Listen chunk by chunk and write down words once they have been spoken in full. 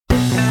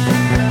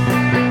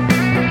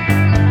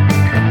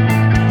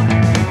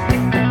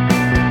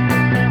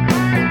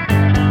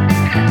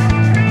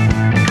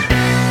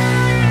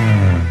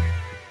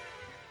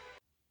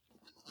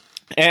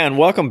And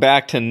welcome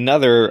back to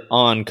another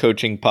On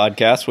Coaching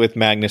podcast with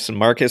Magnus and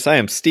Marcus. I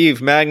am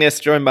Steve Magnus,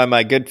 joined by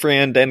my good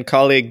friend and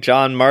colleague,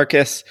 John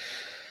Marcus.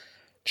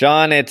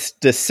 John, it's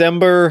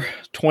December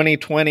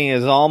 2020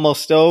 is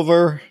almost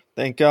over.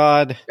 Thank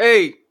God.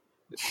 Hey,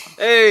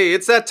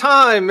 it's that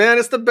time, man.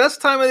 It's the best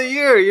time of the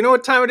year. You know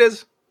what time it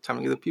is? Time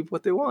to give the people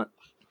what they want.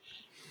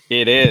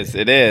 It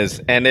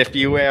is. And if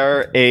you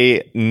are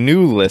a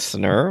new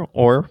listener,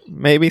 or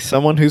maybe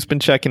someone who's been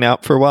checking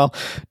out for a while,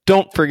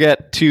 don't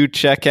forget to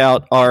check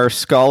out our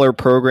Scholar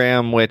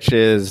program, which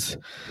is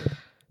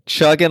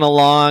chugging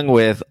along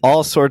with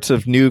all sorts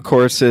of new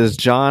courses.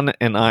 John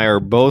and I are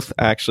both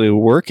actually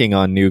working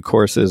on new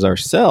courses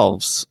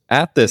ourselves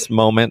at this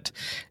moment,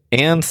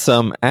 and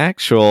some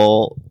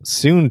actual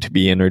soon to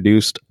be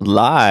introduced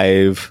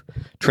live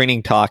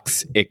training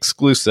talks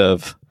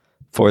exclusive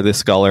for the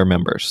Scholar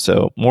members.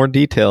 So more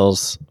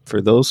details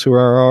for those who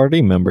are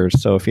already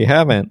members. So if you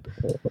haven't,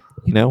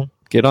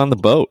 get on the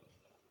boat.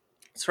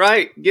 That's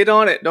right. Get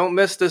on it. Don't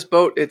miss this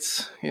boat.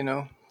 It's,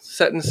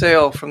 setting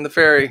sail from the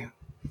ferry.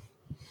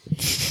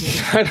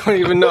 I don't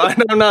even know.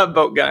 I'm not a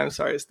boat guy. I'm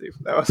sorry, Steve.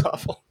 That was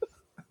awful.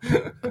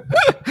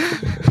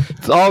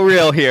 It's all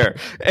real here.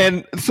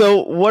 And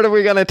so what are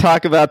we going to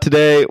talk about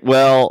today?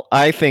 Well,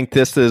 I think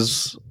this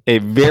is a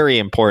very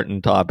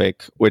important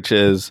topic, which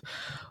is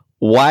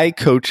why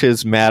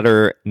coaches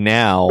matter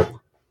now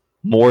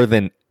more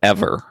than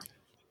ever.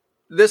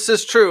 This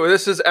is true.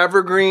 This is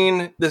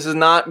evergreen. This is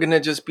not going to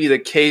just be the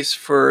case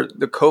for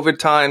the COVID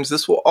times.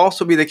 This will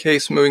also be the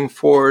case moving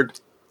forward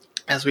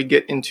as we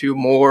get into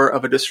more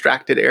of a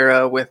distracted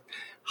era with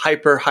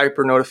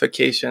hyper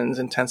notifications,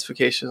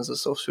 intensifications of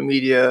social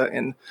media,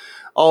 and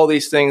all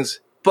these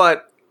things.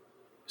 But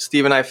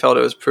Steve and I felt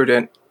it was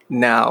prudent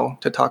now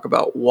to talk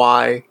about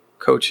why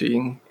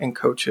coaching and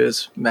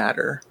coaches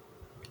matter.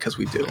 Because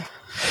we do.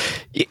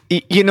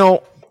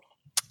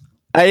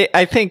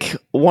 I think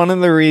one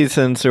of the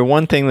reasons, or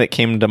one thing that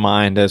came to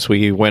mind as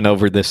we went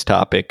over this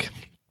topic,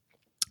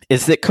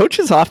 is that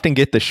coaches often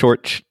get the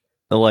short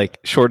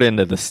end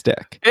of the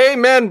stick.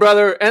 Amen,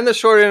 brother, and the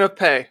short end of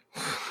pay.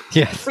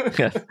 Yes,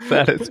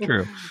 that is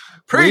true.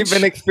 Preach.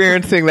 We've been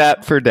experiencing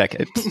that for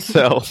decades.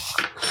 So,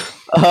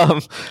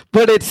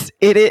 but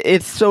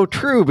it's so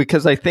true,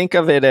 because I think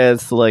of it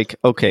as like,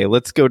 okay,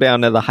 let's go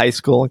down to the high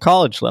school and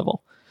college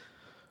level.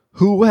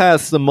 Who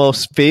has the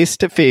most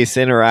face-to-face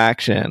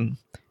interaction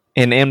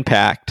and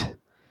impact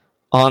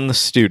on the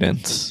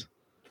students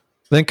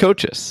than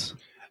coaches,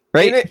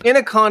 right? In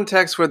a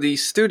context where the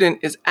student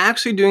is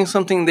actually doing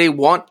something they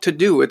want to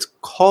do. It's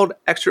called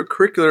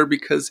extracurricular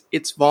because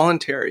it's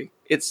voluntary.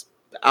 It's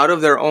out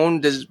of their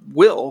own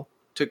will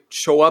to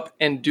show up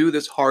and do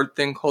this hard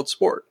thing called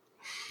sport.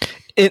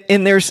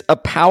 And there's a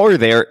power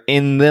there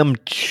in them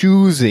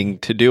choosing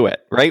to do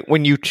it, right?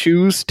 When you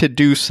choose to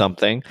do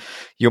something,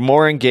 you're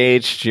more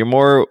engaged, you're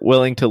more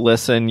willing to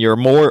listen, you're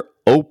more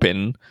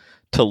open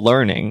to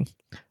learning,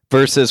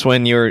 versus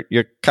when you're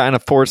kind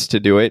of forced to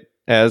do it,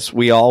 as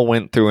we all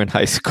went through in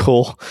high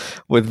school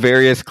with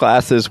various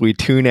classes. We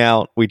tune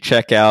out, we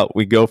check out,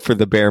 we go for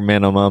the bare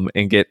minimum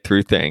and get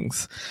through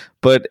things.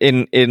 But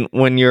in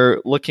when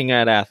you're looking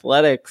at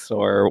athletics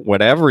or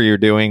whatever you're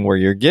doing where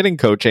you're getting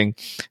coaching,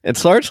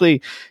 it's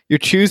largely you're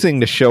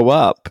choosing to show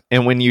up.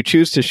 And when you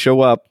choose to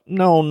show up,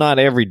 no, not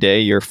every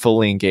day you're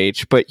fully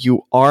engaged, but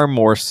you are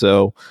more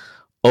so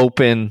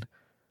open,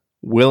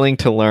 willing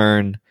to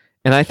learn.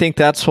 And I think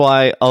that's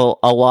why a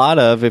lot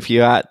of, if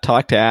you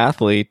talk to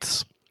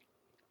athletes,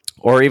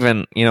 or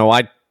even,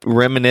 I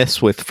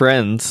reminisce with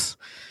friends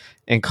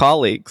and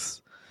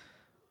colleagues,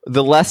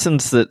 the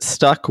lessons that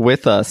stick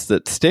with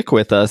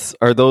us,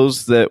 are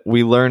those that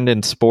we learned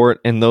in sport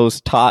and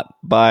those taught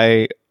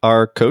by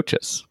our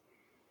coaches.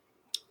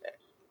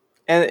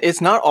 And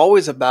it's not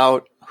always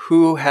about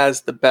who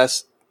has the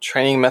best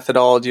training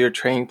methodology or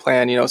training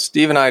plan.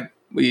 Steve and I,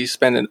 we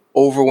spend an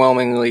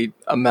overwhelmingly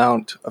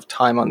amount of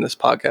time on this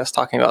podcast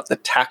talking about the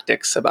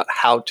tactics, about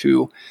how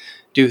to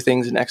do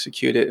things and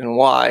execute it and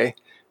why,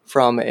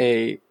 from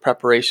a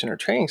preparation or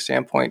training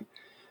standpoint.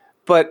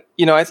 But,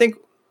 I think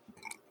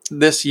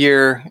this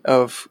year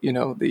of,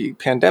 the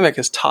pandemic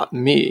has taught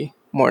me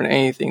more than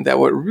anything that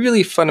what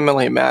really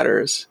fundamentally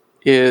matters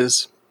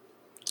is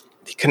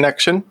the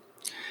connection,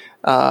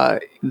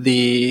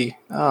 the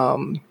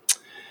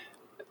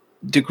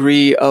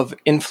degree of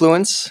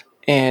influence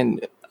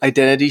and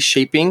identity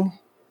shaping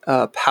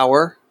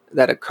power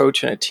that a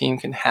coach and a team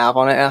can have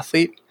on an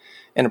athlete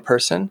and a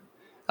person.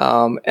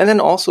 And then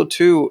also,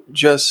 too,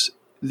 just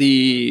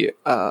the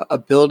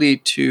ability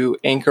to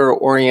anchor or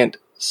orient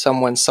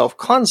someone's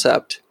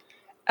self-concept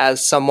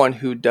as someone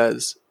who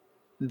does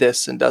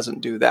this and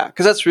doesn't do that.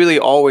 Because that's really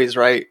always,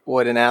 right,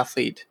 what an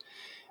athlete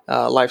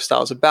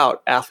lifestyle is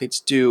about. Athletes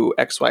do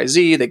X, Y,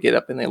 Z. They get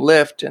up and they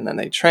lift, and then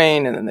they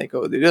train, and then they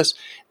go do this.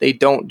 They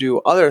don't do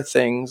other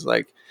things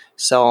like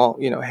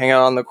hang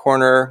out on the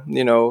corner,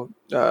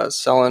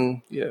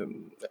 selling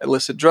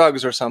illicit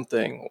drugs or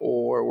something,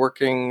 or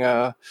working,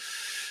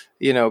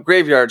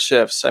 graveyard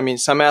shifts. I mean,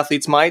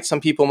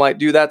 some people might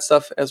do that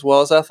stuff as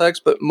well as athletics,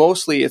 but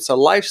mostly it's a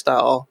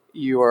lifestyle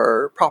you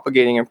are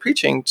propagating and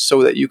preaching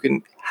so that you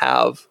can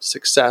have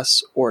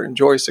success or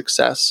enjoy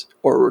success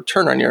or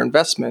return on your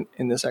investment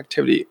in this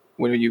activity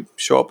when you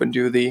show up and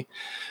do the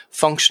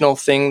functional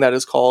thing that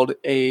is called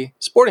a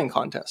sporting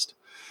contest.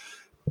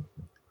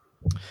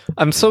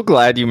 I'm so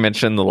glad you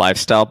mentioned the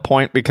lifestyle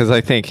point, because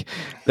I think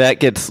that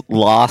gets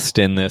lost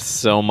in this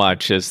so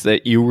much, is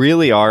that you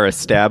really are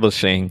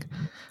establishing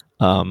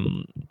a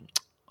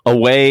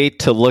way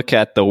to look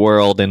at the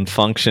world and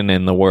function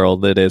in the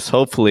world that is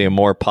hopefully a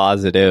more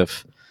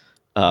positive,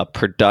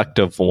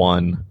 productive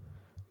one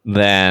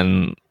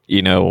than,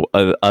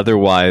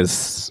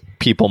 otherwise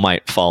people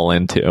might fall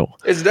into.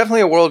 It's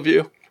definitely a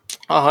worldview.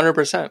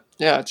 100%.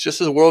 Yeah, it's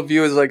just as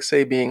worldview as, like,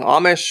 say, being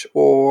Amish,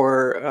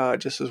 or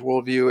just as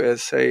worldview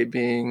as, say,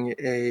 being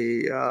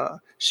a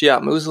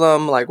Shia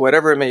Muslim, like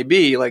whatever it may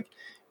be. Like,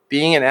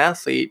 being an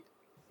athlete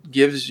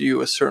gives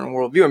you a certain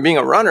worldview, and being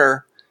a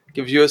runner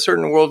gives you a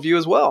certain worldview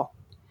as well.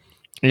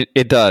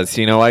 It does.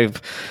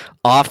 I've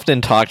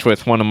often talked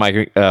with one of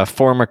my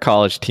former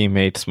college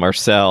teammates,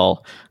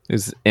 Marcel,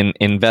 who's in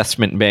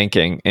investment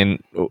banking,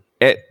 and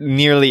at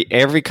nearly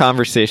every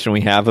conversation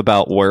we have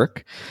about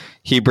work,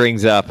 he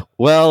brings up,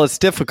 well, it's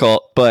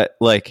difficult, but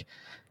like,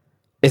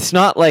 it's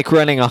not like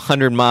running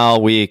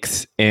 100-mile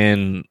weeks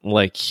in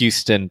like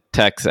Houston,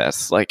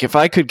 Texas. Like, if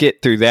I could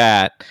get through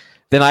that,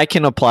 then I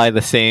can apply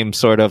the same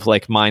sort of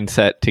like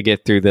mindset to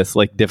get through this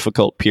like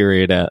difficult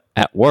period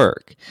at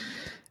work.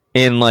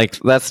 And like,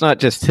 that's not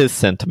just his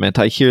sentiment.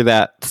 I hear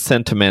that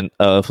sentiment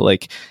of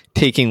like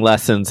taking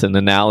lessons and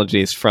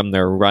analogies from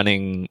their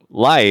running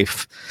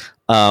life,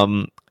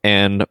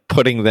 and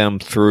putting them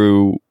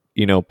through,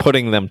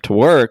 putting them to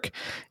work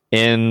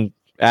in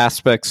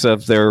aspects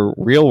of their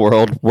real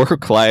world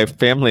work life,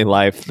 family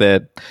life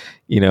that,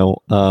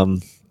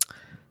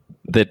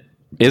 that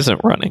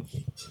isn't running.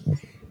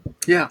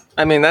 Yeah.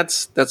 I mean, I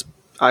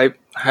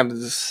have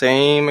the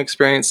same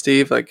experience,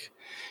 Steve. Like,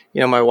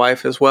 my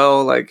wife as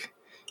well, like,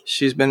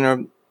 she's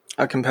been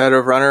a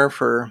competitive runner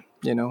for,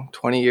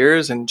 20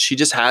 years, and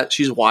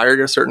she's wired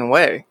a certain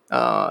way.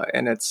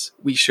 And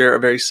we share a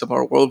very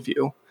similar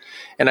worldview.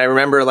 And I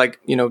remember, like,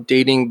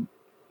 dating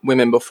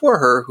women before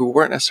her who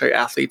weren't necessarily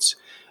athletes.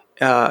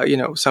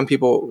 Some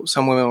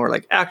women were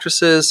like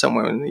actresses, some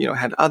women,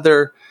 had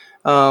other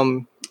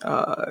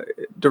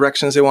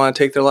directions they want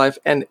to take their life.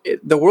 And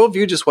the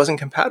worldview just wasn't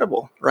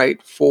compatible,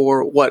 right?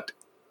 For what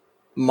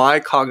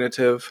my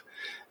cognitive,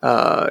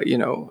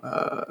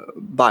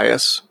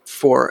 bias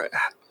for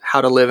how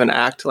to live and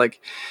act.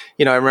 Like,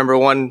 I remember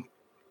one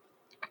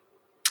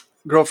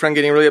girlfriend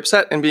getting really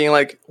upset and being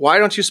like, why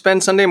don't you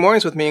spend Sunday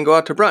mornings with me and go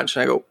out to brunch?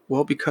 And I go,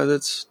 well, because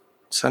it's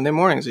Sunday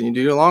mornings and you do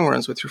your long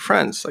runs with your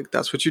friends. Like,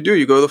 that's what you do.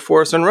 You go to the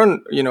forest and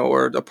run,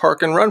 or the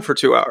park and run for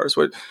 2 hours.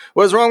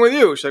 What's wrong with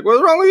you? She's like,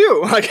 what's wrong with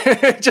you?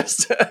 Like,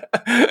 just,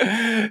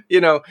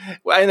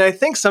 and I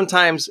think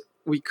sometimes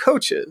we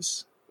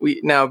coaches,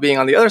 now being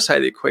on the other side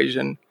of the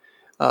equation,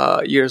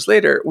 years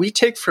later, we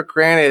take for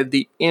granted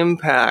the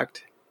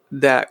impact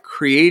that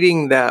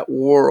creating that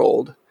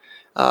world,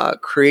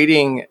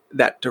 creating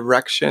that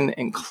direction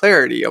and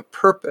clarity of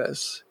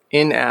purpose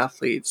in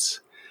athletes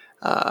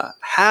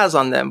has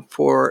on them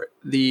for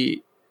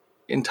the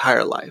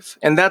entire life.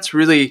 And that's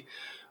really,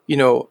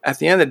 at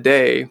the end of the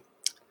day,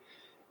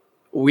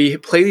 we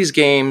play these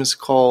games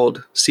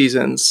called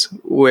seasons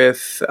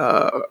with,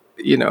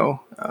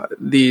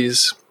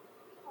 these,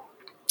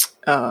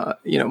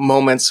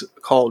 moments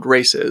called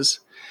races.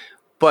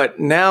 But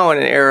now in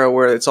an era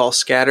where it's all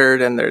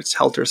scattered and there's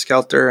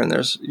helter-skelter and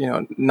there's,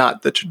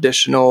 not the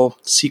traditional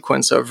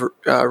sequence of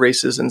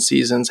races and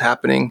seasons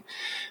happening,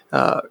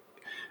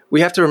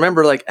 we have to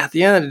remember, like, at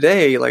the end of the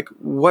day, like,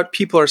 what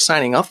people are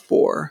signing up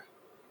for,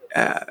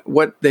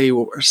 what they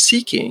are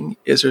seeking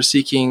is they're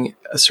seeking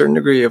a certain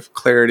degree of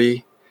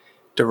clarity,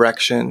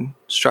 direction,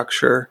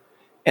 structure,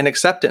 and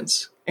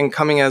acceptance, and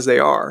coming as they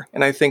are.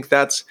 And I think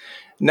that's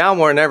now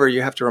more than ever,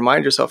 you have to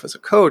remind yourself as a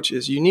coach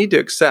is you need to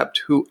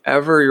accept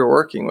whoever you're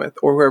working with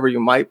or whoever you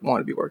might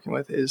want to be working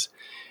with is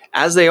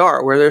as they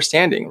are, where they're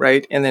standing,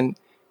 right? And then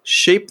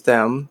shape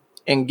them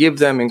and give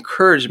them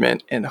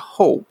encouragement and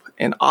hope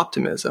and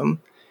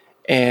optimism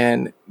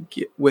and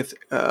with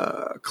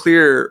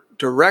clear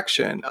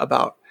direction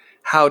about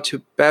how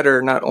to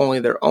better not only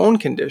their own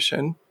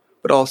condition,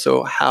 but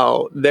also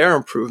how their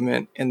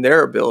improvement and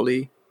their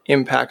ability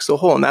impacts the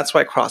whole. And that's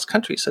why cross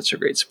country is such a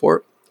great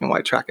sport and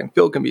why track and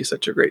field can be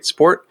such a great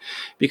sport,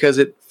 because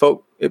it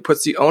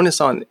puts the onus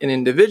on an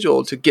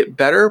individual to get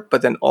better,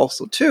 but then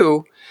also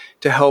to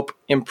help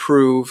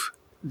improve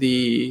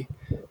the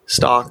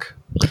stock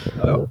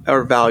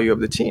or value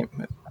of the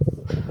team.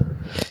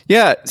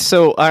 Yeah,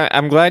 so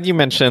I'm glad you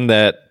mentioned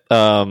that,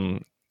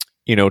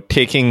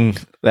 taking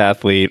the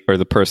athlete or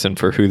the person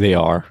for who they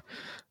are,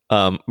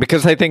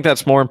 because I think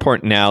that's more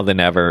important now than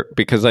ever,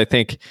 because I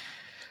think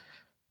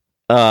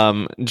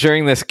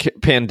during this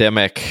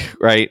pandemic,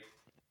 right,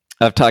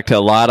 I've talked to a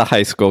lot of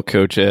high school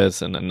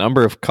coaches and a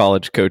number of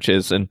college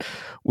coaches, and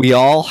we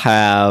all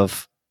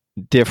have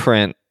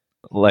different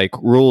like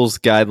rules,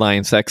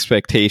 guidelines,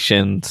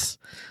 expectations.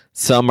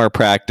 Some are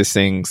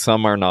practicing,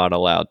 some are not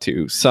allowed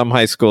to. Some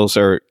high schools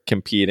are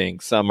competing,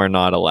 some are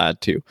not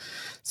allowed to.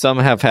 Some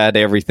have had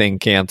everything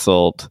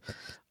canceled.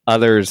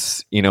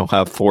 Others,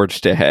 have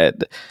forged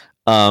ahead.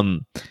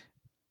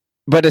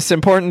 But it's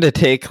important to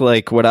take,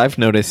 like, what I've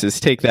noticed is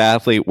take the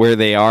athlete where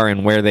they are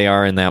and where they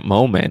are in that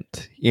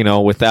moment.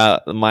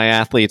 Without my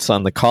athletes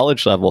on the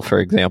college level, for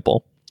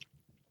example,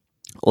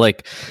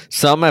 like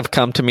some have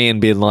come to me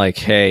and been like,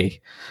 hey,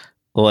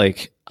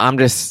 like, I'm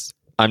just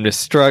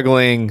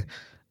struggling.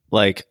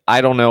 Like,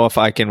 I don't know if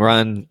I can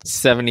run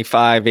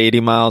 75,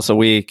 80 miles a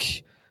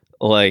week.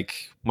 Like,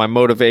 my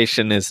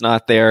motivation is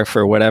not there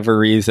for whatever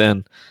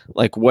reason.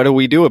 Like, what do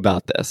we do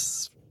about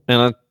this?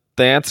 And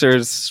the answer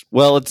is,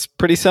 well, it's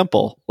pretty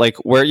simple. Like,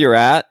 where you're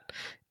at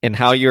and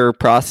how you're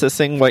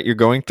processing what you're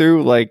going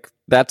through, like,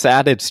 that's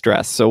added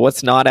stress. So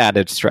what's not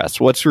added stress?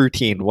 What's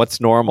routine?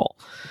 What's normal?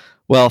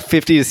 Well,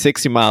 50 to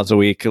 60 miles a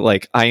week,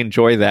 like, I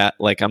enjoy that.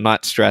 Like, I'm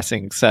not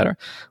stressing, etc.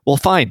 Well,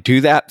 fine.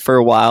 Do that for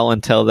a while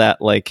until that,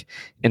 like,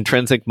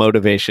 intrinsic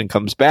motivation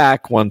comes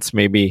back. Once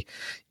maybe,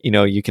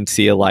 you can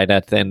see a light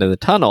at the end of the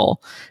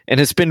tunnel. And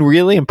it's been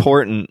really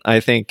important, I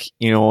think,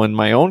 in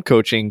my own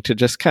coaching to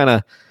just kind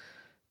of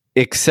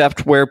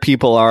accept where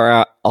people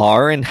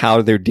are and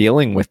how they're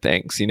dealing with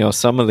things.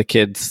 Some of the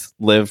kids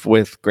live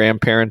with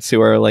grandparents who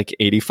are like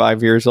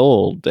 85 years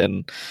old,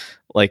 and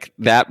like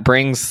that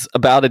brings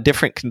about a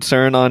different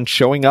concern on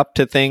showing up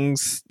to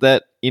things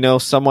that,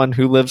 someone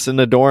who lives in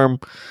a dorm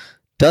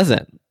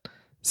doesn't.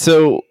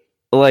 So,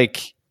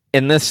 like,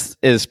 and this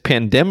is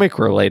pandemic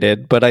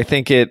related, but I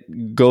think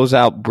it goes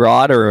out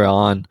broader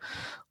on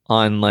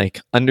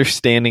like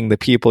understanding the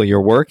people you're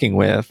working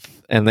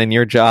with. And then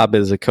your job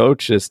as a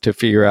coach is to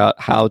figure out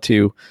how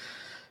to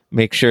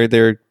make sure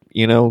they're,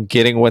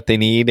 getting what they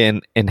need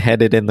and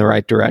headed in the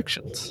right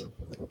directions.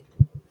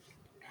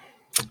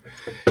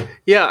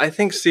 Yeah, I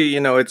think,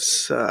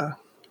 it's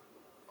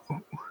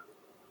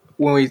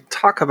when we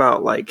talk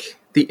about like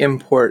the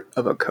import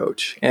of a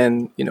coach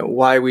and,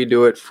 why we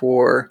do it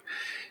for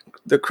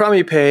the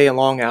crummy pay and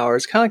long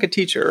hours, kind of like a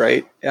teacher,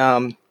 right?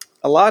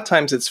 A lot of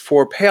times it's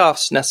for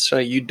payoffs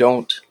necessarily you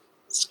don't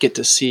get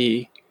to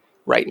see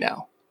right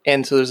now.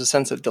 And so there's a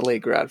sense of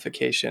delayed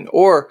gratification,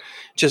 or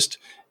just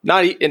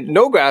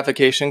no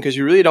gratification because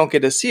you really don't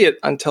get to see it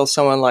until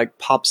someone like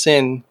pops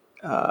in,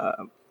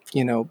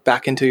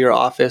 back into your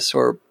office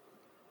or,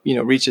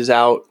 reaches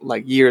out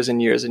like years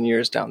and years and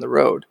years down the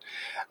road.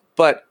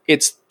 But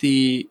it's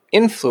the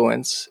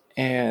influence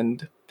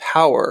and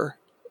power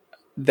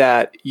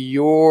that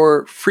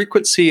your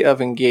frequency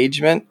of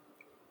engagement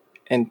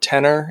and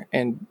tenor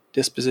and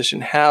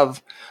disposition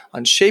have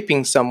on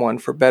shaping someone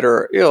for better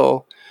or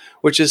ill,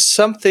 which is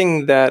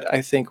something that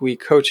I think we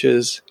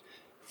coaches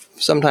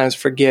sometimes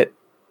forget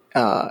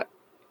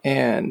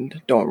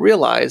and don't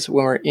realize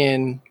when we're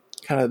in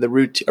kind of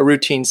a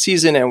routine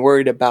season and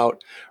worried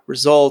about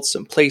results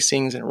and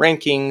placings and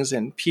rankings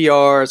and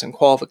PRs and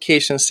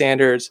qualification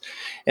standards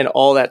and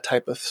all that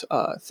type of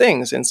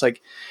things. And it's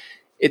like,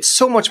 it's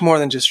so much more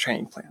than just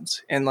training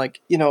plans. And like,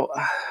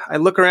 I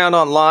look around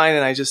online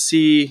and I just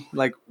see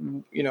like,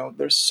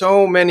 there's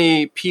so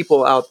many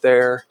people out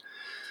there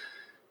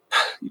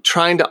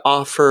trying to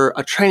offer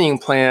a training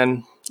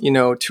plan,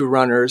 to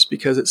runners,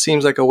 because it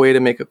seems like a way to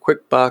make a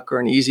quick buck or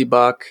an easy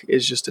buck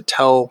is just to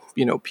tell,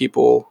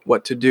 people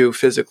what to do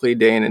physically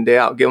day in and day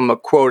out, give them a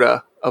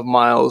quota of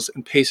miles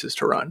and paces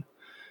to run.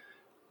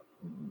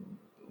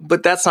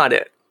 But that's not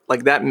it.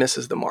 Like, that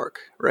misses the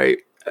mark, right?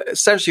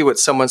 Essentially what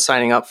someone's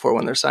signing up for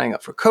when they're signing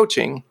up for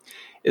coaching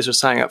is they're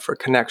signing up for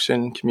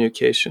connection,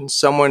 communication,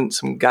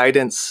 some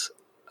guidance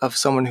of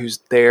someone who's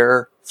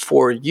there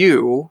for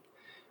you,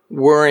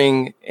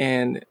 worrying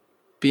and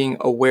being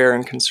aware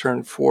and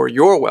concerned for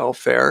your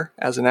welfare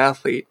as an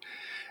athlete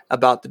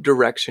about the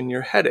direction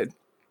you're headed.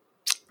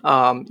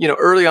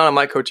 Early on in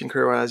my coaching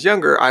career when I was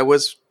younger, I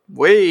was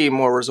way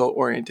more result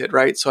oriented,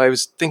 right? So I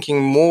was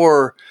thinking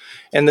more,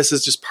 and this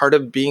is just part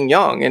of being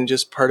young and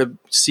just part of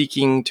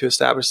seeking to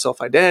establish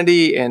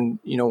self-identity and,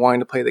 wanting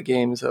to play the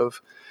games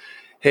of,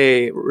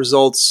 hey,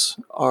 results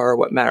are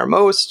what matter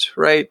most,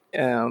 right?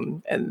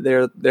 And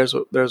there's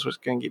what's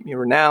going to get me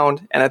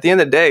renowned. And at the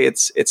end of the day,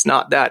 it's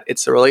not that.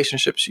 It's the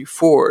relationships you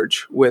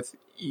forge with,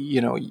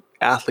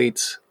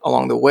 athletes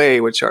along the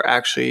way, which are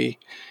actually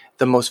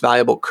the most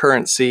valuable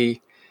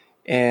currency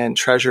and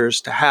treasures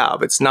to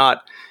have. It's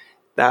not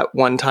that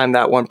one time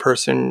that one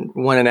person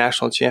won a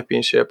national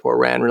championship or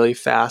ran really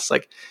fast.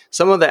 Like,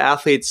 some of the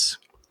athletes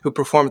who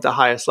perform at the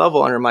highest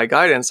level under my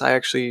guidance, I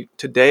actually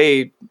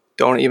today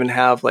don't even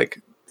have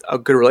like a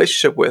good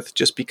relationship with,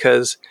 just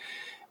because,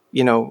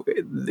 we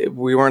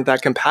weren't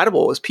that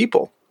compatible as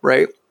people,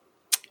 right?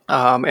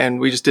 And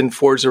we just didn't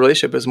forge the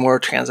relationship as more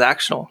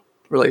transactional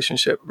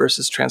relationship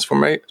versus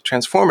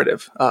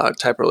transformative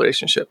type of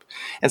relationship.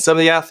 And some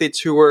of the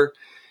athletes who were,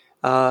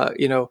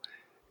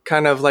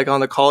 kind of like on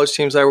the college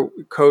teams I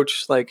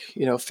coached, like,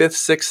 5th,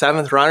 6th,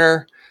 7th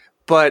runner,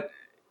 but,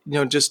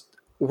 just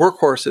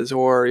workhorses,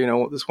 or,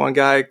 this one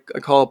guy I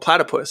call a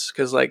platypus,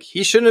 because like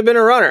he shouldn't have been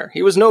a runner.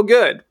 He was no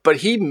good, but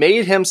he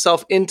made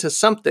himself into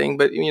something.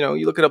 But,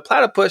 you look at a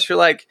platypus, you're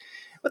like,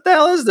 what the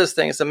hell is this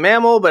thing? It's a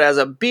mammal, but has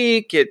a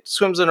beak. It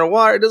swims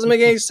underwater. It doesn't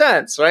make any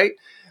sense, right?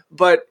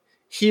 But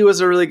he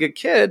was a really good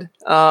kid,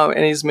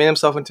 and he's made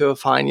himself into a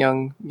fine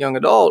young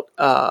adult.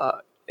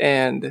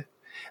 And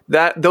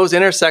those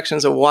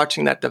intersections of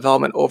watching that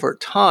development over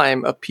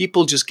time of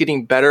people just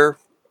getting better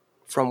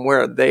from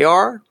where they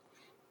are,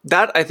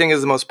 that I think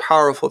is the most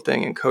powerful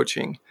thing in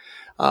coaching.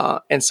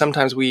 And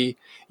sometimes we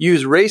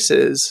use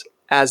races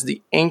as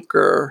the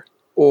anchor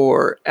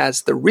or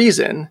as the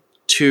reason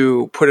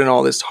to put in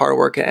all this hard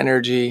work and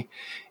energy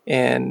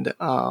and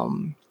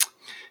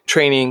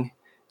training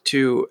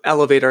to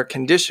elevate our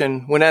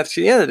condition, when at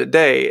the end of the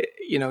day,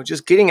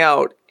 just getting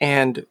out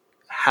and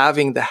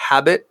having the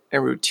habit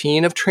and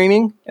routine of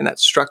training and that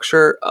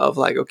structure of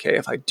like, okay,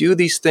 if I do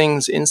these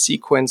things in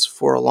sequence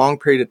for a long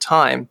period of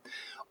time,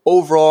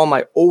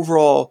 my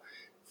overall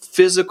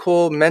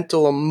physical,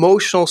 mental,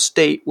 emotional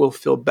state will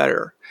feel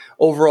better.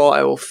 Overall,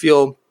 I will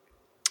feel,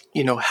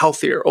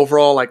 healthier.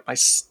 Overall, like my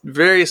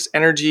various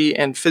energy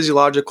and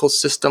physiological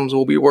systems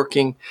will be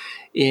working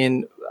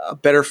in a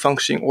better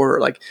functioning order.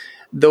 Like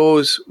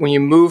those, when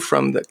you move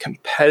from the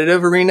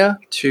competitive arena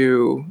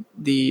to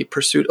the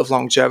pursuit of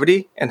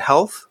longevity and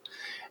health,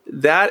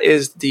 that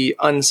is the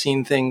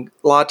unseen thing.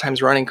 A lot of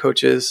times running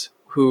coaches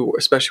who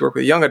especially work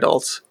with young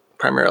adults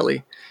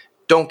primarily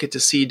don't get to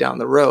see down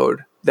the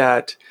road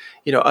that,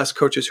 us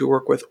coaches who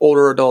work with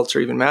older adults or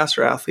even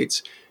master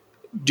athletes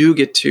do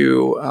get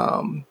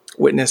to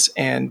witness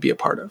and be a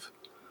part of.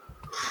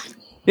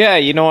 Yeah,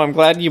 I'm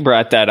glad you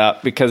brought that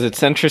up, because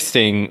it's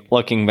interesting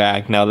looking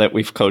back now that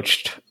we've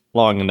coached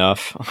long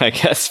enough, I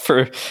guess,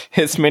 for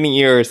as many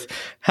years,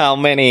 how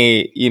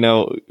many,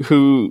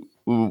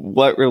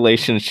 what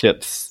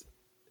relationships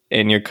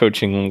in your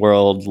coaching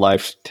world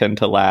life tend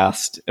to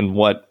last and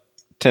what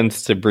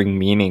tends to bring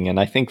meaning. And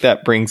I think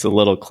that brings a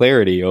little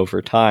clarity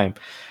over time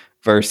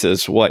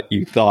versus what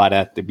you thought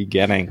at the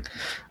beginning.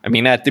 I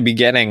mean, at the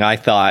beginning, I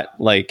thought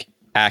like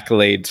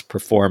accolades,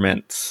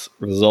 performance,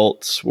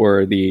 results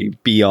were the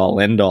be all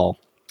end all,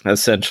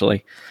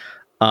 essentially.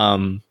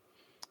 But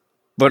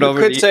you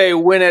could say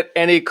win at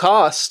any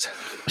cost.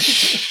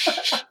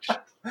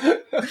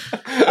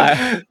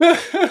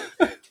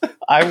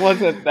 I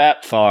wasn't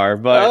that far,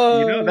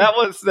 but that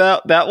was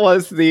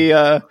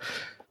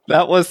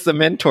the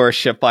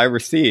mentorship I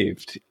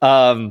received.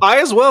 I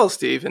as well,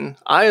 Stephen.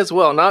 I as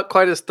well. Not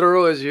quite as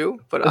thorough as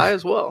you, but I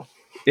as well.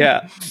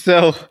 Yeah.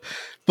 So,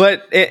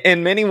 but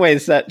in many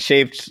ways, that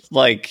shaped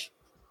like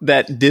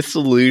that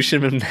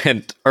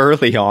disillusionment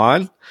early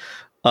on.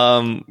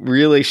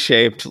 Really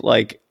shaped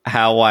like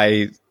how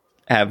I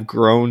have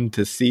grown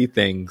to see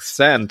things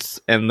since,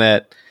 and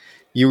that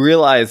you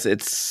realize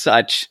it's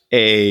such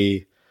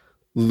a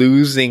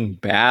losing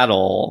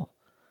battle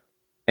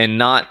and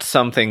not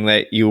something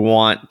that you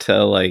want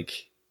to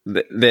like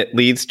that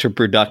leads to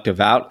productive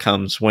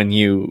outcomes when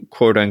you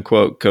quote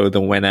unquote go the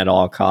win at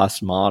all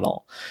costs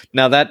model.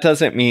 Now that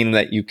doesn't mean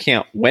that you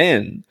can't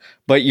win,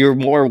 but you're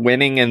more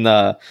winning in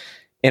the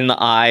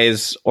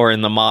eyes or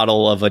in the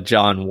model of a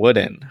John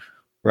Wooden,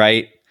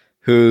 right?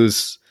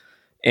 Whose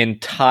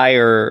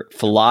entire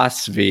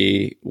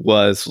philosophy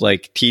was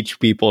like teach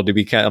people to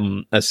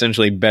become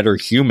essentially better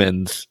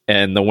humans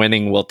and the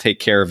winning will take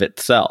care of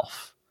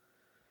itself.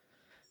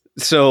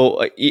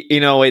 So,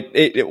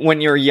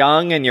 when you're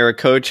young and you're a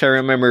coach, I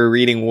remember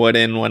reading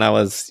Wooden when I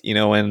was,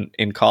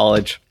 in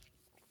college.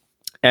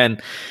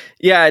 And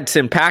yeah, it's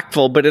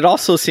impactful, but it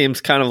also seems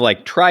kind of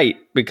like trite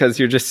because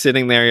you're just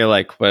sitting there. You're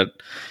like, but,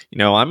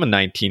 I'm a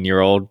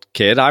 19-year-old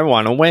kid. I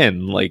want to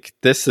win. Like,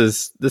 this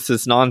is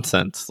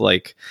nonsense.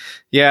 Like,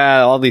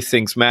 yeah, all these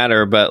things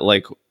matter, but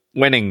like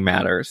winning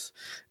matters.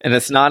 And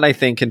it's not, I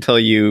think, until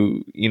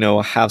you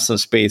have some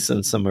space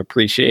and some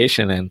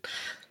appreciation and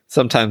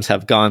sometimes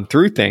have gone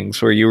through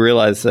things where you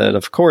realize that,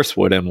 of course,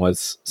 Wooden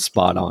was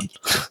spot on.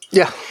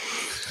 Yeah.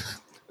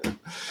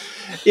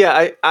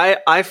 Yeah,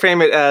 I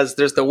frame it as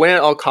there's the win at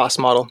all cost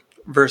model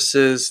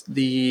versus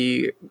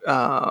the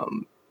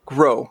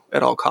grow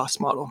at all cost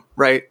model,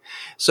 right?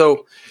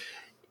 So,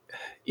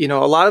 a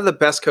lot of the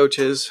best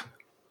coaches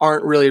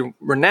aren't really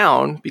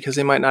renowned because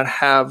they might not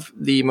have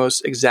the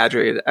most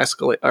exaggerated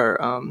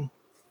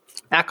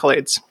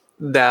accolades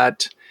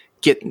that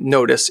get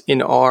noticed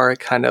in our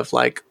kind of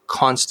like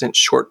constant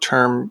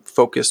short-term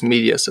focused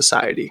media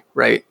society,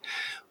 right?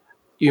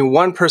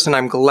 One person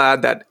I'm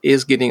glad that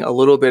is getting a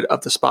little bit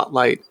of the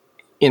spotlight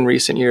in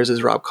recent years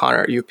is Rob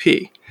Connor at UP.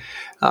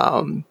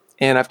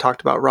 And I've talked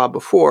about Rob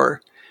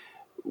before.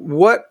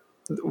 What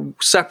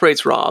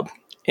separates Rob?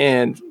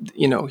 And,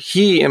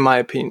 he, in my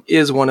opinion,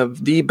 is one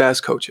of the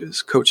best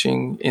coaches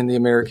coaching in the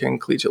American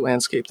collegiate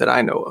landscape that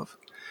I know of.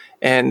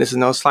 And this is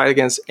no slight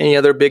against any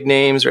other big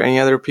names or any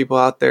other people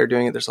out there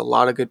doing it. There's a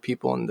lot of good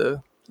people in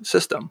the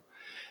system.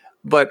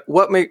 But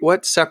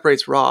what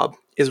separates Rob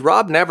is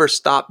Rob never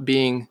stopped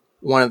being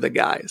one of the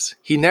guys.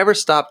 He never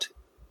stopped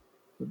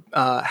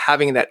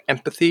having that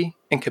empathy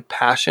and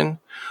compassion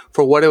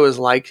for what it was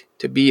like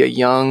to be a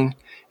young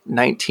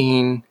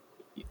 19,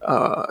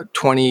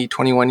 20,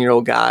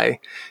 21-year-old guy,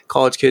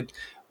 college kid,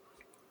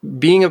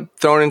 being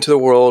thrown into the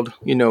world,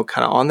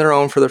 kind of on their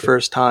own for the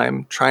first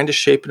time, trying to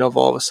shape and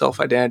evolve a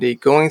self-identity,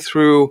 going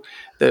through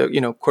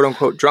the, quote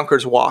unquote,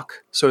 drunkard's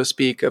walk, so to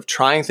speak, of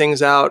trying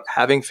things out,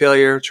 having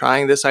failure,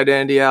 trying this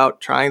identity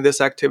out, trying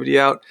this activity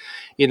out,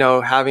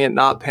 having it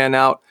not pan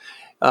out,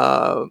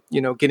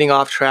 getting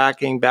off track,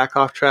 getting back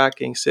off track,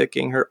 getting sick,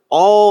 getting hurt,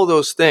 all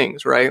those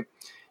things, right?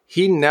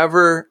 He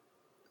never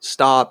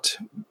stopped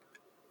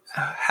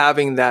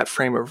having that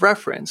frame of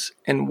reference.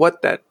 And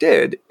what that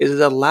did is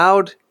it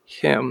allowed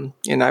him,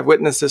 and I've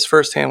witnessed this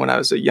firsthand when I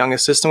was a young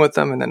assistant with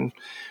them, and then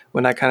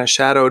when I kind of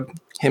shadowed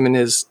him and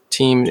his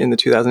team in the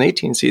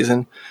 2018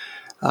 season,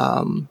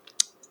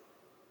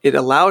 it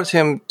allowed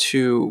him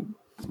to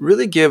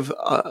really give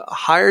a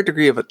higher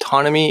degree of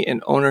autonomy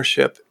and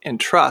ownership and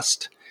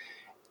trust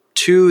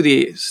to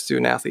the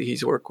student athlete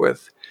he's worked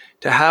with,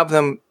 to have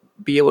them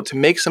be able to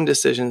make some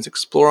decisions,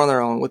 explore on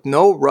their own with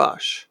no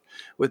rush,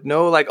 with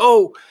no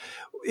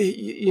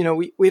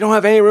we don't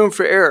have any room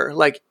for error.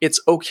 Like,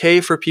 it's okay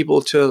for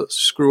people to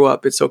screw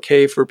up. It's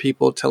okay for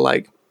people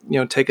to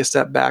take a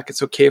step back.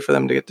 It's okay for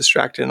them to get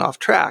distracted and off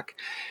track.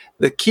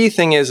 The key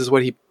thing is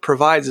what he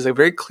provides is a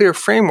very clear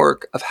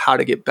framework of how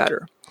to get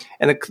better.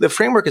 And the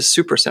framework is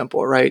super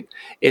simple, right?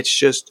 It's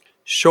just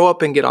show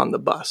up and get on the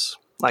bus.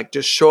 Like,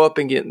 just show up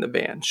and get in the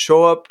van,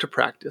 show up to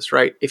practice,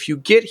 right? If you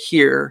get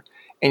here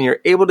and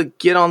you're able to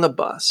get on the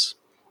bus,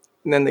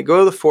 and then they go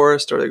to the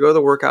forest or they go to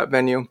the workout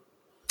venue,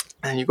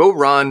 and you go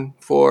run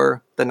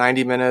for the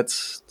 90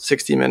 minutes,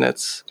 60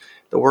 minutes,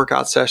 the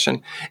workout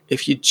session.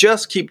 If you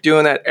just keep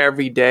doing that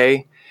every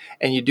day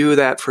and you do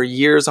that for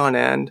years on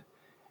end,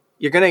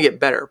 you're going to get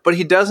better. But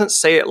he doesn't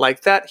say it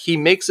like that. He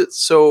makes it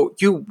so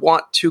you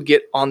want to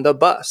get on the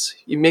bus.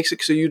 He makes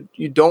it so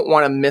you don't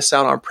want to miss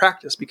out on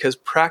practice, because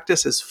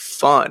practice is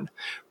fun.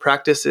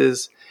 Practice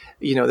is,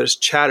 there's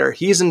chatter.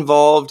 He's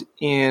involved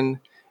in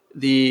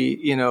the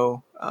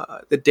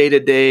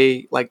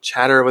day-to-day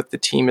chatter with the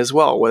team as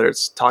well, whether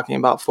it's talking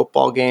about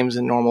football games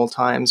in normal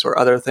times or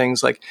other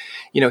things.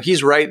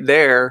 He's right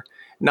there,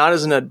 not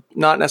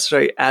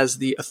necessarily as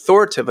the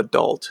authoritative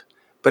adult,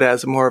 but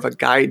as more of a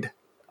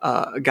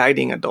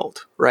guiding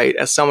adult, right?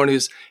 As someone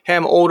who's, hey,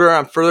 I'm older,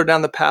 I'm further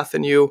down the path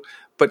than you,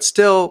 but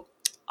still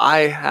I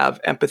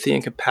have empathy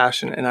and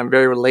compassion, and I'm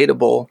very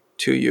relatable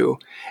to you.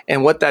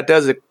 And what that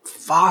does, it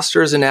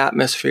fosters an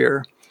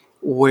atmosphere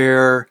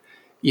where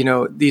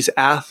these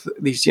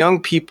young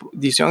people,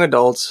 these young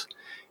adults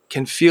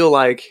can feel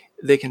like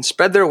they can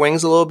spread their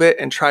wings a little bit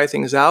and try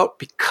things out,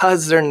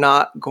 because they're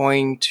not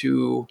going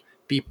to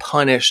be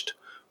punished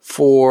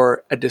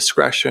for a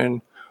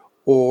discretion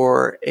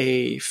or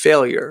a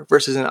failure,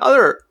 versus in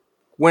other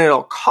win at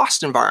all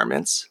cost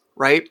environments,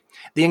 right?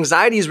 The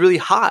anxiety is really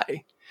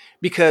high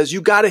because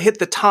you got to hit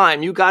the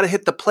time, you got to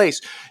hit the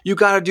place, you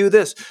got to do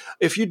this.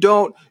 If you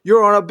don't,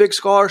 you're on a big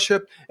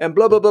scholarship and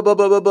blah, blah, blah, blah,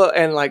 blah, blah, blah.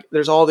 And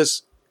there's all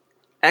this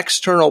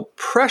external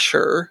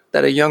pressure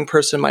that a young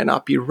person might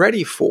not be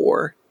ready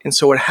for. And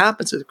so what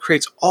happens is it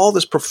creates all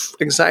this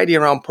anxiety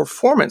around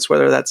performance,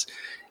 whether that's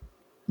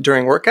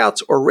during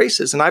workouts or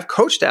races. And I've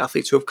coached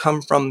athletes who have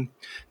come from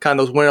kind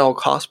of those win at all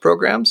cost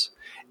programs.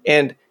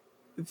 And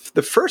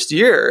the first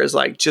year is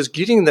just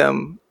getting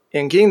them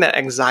and getting that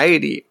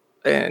anxiety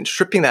and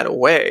stripping that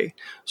away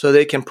so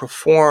they can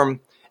perform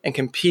and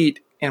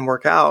compete and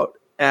work out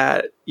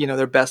at,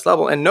 their best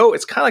level. And no,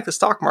 it's kind of like the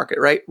stock market,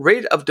 right?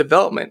 Rate of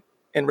development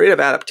and rate of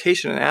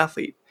adaptation in an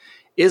athlete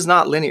is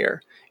not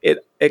linear.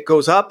 It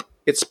goes up,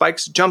 it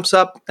spikes, jumps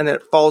up, and then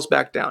it falls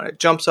back down. It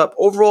jumps up.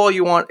 Overall,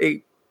 you want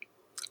a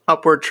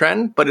upward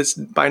trend, but it's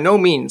by no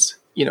means,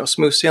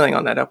 smooth sailing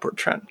on that upward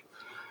trend.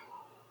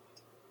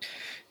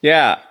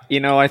 Yeah,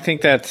 I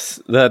think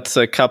that's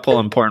a couple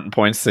important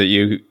points that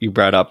you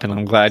brought up, and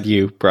I'm glad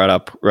you brought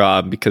up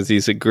Rob, because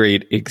he's a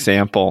great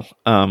example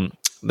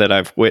that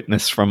I've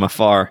witnessed from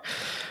afar.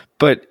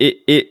 But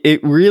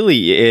it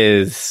really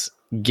is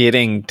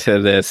getting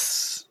to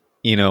this,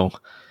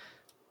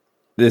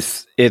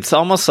 it's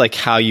almost like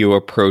how you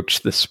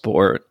approach the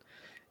sport.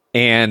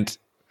 And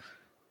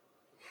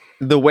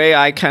the way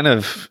I kind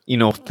of,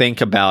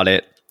 think about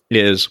it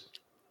is,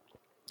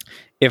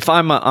 if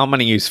I'm going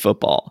to use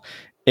football.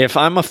 If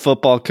I'm a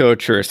football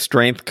coach or a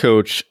strength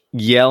coach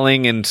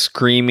yelling and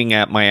screaming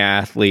at my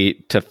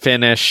athlete to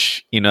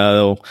finish,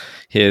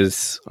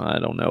 his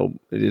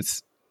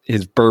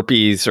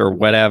burpees or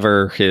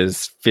whatever,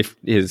 his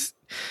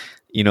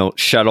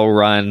shuttle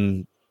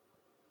run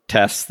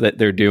tests that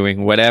they're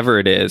doing, whatever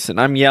it is, and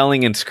I'm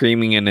yelling and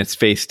screaming in his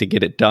face to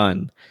get it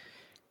done,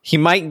 he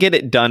might get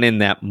it done in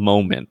that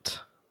moment.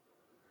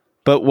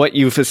 But what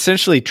you've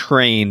essentially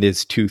trained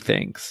is two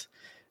things,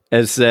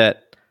 is that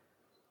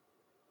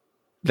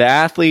the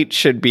athlete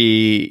should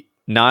be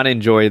not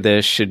enjoy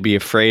this, should be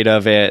afraid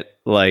of it,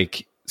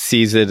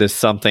 sees it as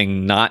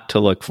something not to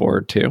look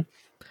forward to.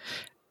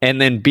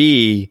 And then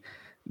B,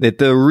 that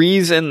the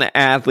reason the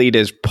athlete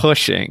is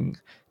pushing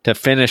to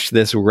finish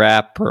this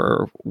rep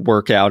or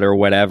workout or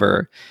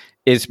whatever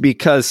is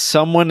because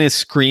someone is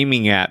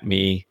screaming at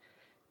me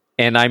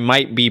and I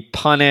might be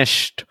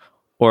punished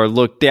or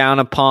looked down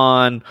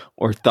upon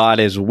or thought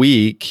as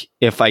weak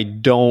if I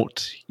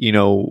don't,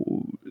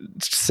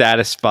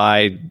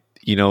 satisfy,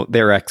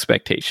 their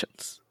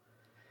expectations.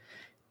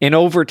 And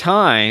over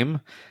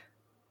time,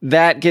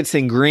 that gets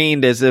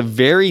ingrained as a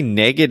very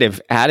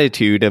negative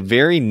attitude, a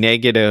very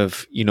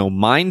negative,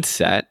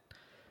 mindset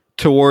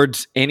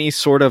towards any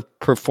sort of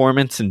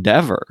performance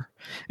endeavor.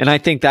 And I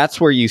think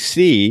that's where you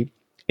see,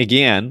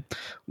 again,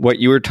 what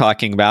you were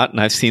talking about, and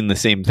I've seen the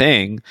same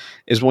thing,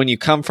 is when you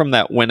come from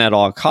that win at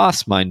all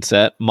costs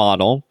mindset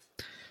model,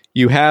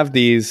 you have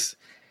these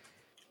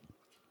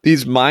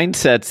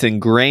mindsets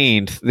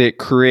ingrained that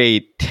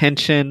create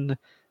tension,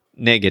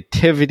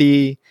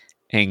 negativity,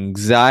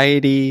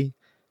 anxiety,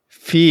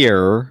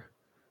 fear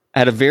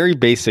at a very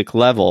basic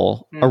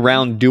level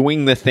around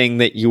doing the thing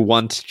that you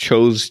once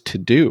chose to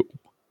do.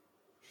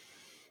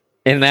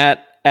 And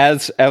that,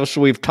 as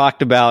we've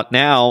talked about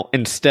now,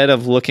 instead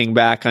of looking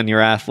back on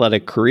your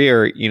athletic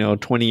career,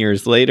 20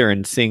 years later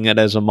and seeing it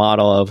as a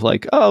model of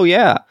like, oh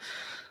yeah,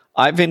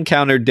 I've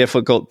encountered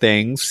difficult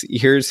things.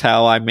 Here's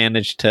how I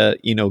managed to,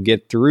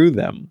 get through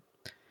them.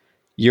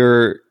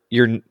 Your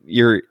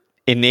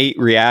innate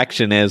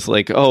reaction is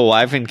like, oh,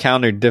 I've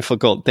encountered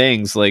difficult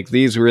things. Like,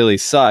 these really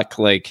suck.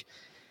 Like,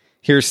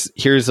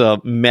 here's a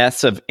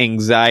mess of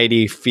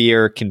anxiety,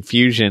 fear,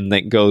 confusion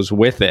that goes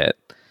with it.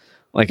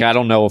 Like, I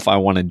don't know if I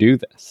want to do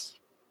this.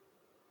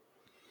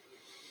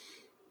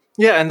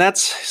 Yeah, and that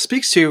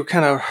speaks to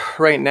kind of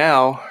right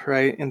now,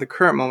 right, in the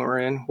current moment we're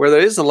in, where there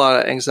is a lot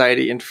of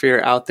anxiety and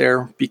fear out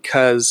there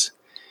because,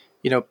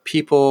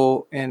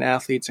 people and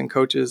athletes and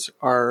coaches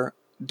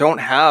don't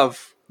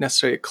have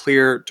necessarily a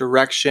clear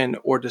direction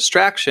or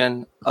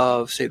distraction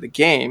of, say, the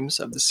games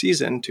of the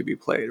season to be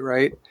played,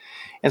 right?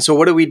 And so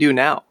what do we do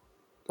now?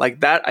 Like,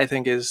 that, I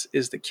think, is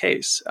the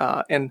case.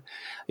 And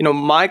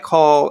my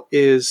call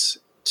is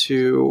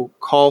to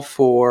call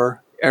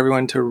for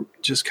everyone to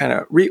just kind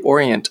of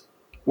reorient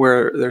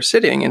where they're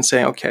sitting and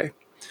saying, okay,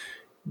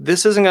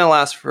 this isn't going to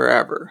last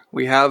forever.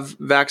 We have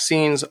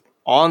vaccines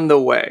on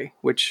the way,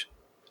 which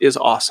is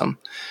awesome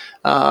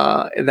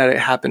that it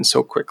happened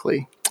so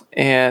quickly.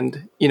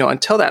 And,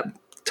 until that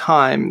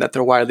time that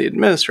they're widely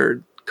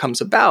administered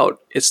comes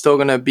about, it's still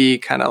going to be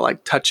kind of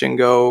like touch and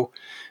go,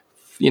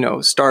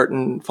 start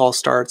and false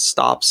starts,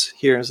 stops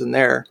here and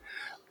there.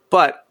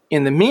 But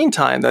in the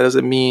meantime, that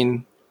doesn't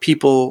mean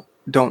people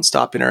don't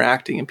stop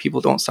interacting and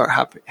people don't start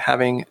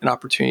having an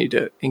opportunity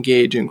to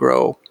engage and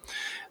grow.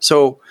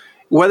 So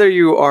whether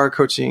you are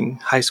coaching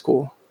high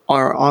school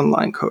or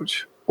online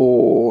coach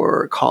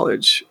or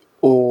college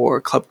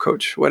or club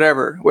coach,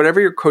 whatever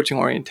your coaching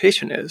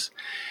orientation is,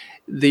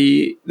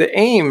 the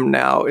aim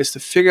now is to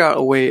figure out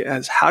a way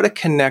as how to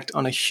connect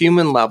on a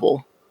human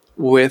level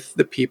with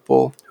the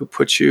people who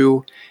put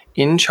you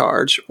in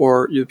charge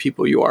or the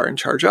people you are in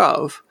charge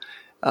of,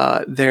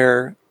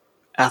 their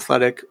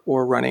athletic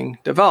or running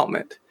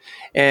development.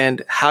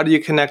 And how do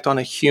you connect on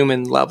a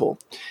human level?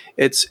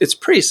 It's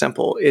pretty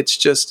simple. It's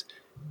just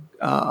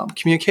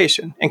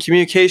communication. And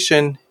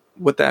communication,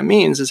 what that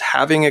means is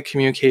having a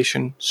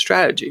communication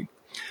strategy.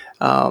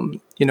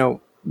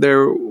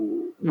 There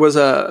was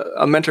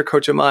a mentor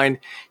coach of mine.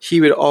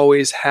 He would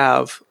always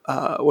have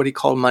what he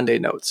called Monday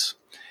notes.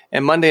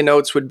 And Monday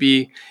notes would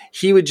be,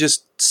 he would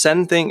just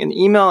send an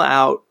email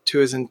out to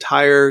his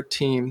entire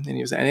team, and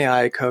he was an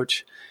NAI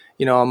coach,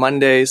 on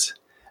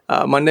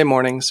Monday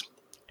mornings,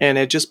 and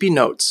it'd just be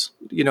notes,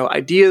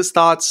 ideas,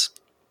 thoughts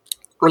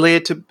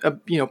related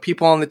to,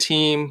 people on the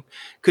team.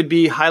 Could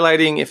be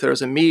highlighting if there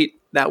was a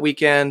meet that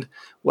weekend,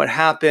 what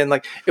happened.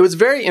 Like, it was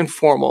very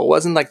informal. It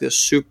wasn't like this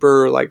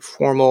super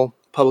formal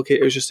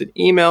publication. It was just an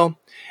email,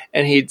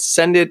 and he'd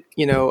send it,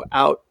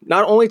 out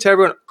not only to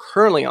everyone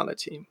currently on the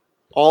team,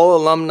 all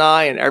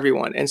alumni and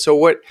everyone. And so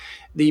what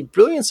the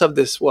brilliance of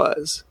this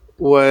was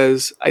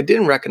I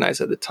didn't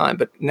recognize at the time,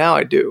 but now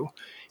I do.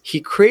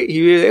 He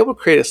was able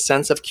to create a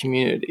sense of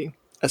community,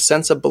 a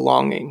sense of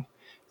belonging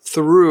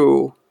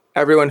through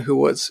everyone who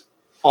was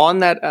on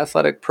that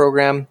athletic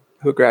program,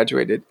 who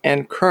graduated,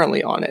 and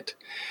currently on it.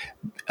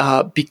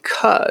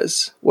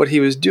 Because what he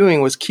was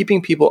doing was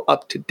keeping people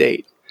up to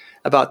date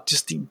about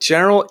just the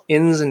general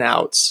ins and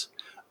outs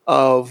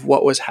of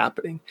what was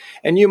happening.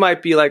 And you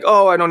might be like,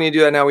 oh, I don't need to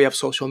do that now. We have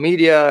social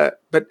media.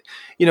 But,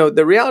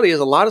 the reality is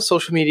a lot of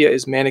social media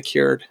is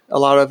manicured. A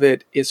lot of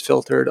it is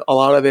filtered. A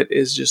lot of it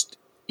is just,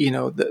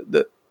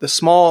 the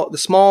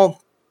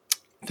small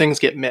things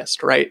get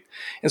missed, right?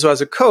 And so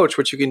as a coach,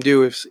 what you can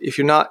do if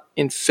you're not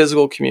in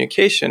physical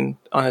communication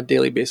on a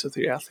daily basis with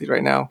your athlete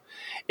right now,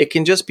 it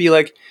can just be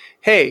like,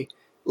 hey,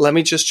 let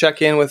me just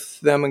check in with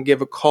them and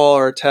give a call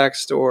or a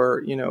text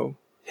or,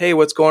 hey,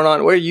 what's going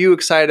on? What are you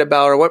excited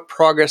about? Or what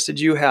progress did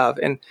you have?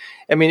 And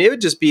I mean, it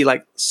would just be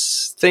like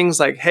things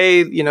like,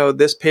 hey,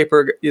 this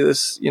paper,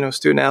 this,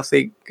 student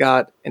athlete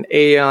got an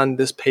A on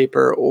this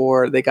paper,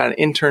 or they got an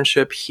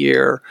internship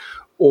here,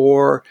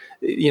 or,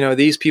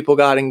 these people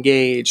got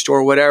engaged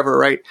or whatever,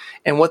 right?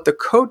 And what the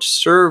coach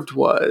served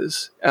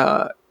was,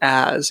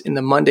 as in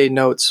the Monday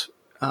notes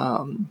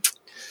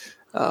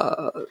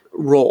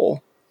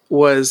role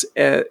was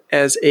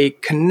as a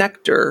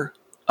connector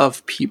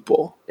of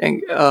people,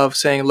 and of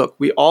saying, look,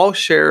 we all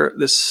share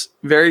this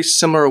very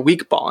similar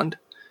weak bond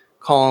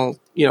called,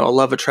 a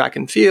love of track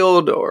and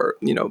field, or,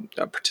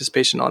 a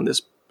participation on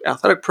this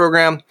athletic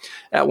program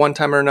at one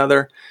time or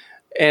another.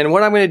 And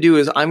what I'm going to do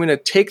is I'm going to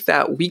take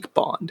that weak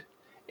bond,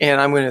 and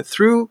I'm going to,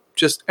 through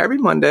just every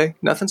Monday,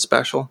 nothing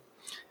special,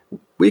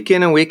 week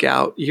in and week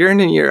out, year in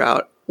and year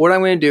out, what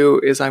I'm going to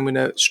do is I'm going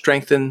to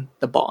strengthen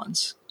the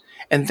bonds.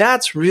 And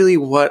that's really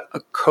what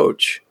a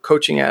coach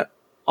coaching at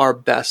our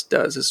best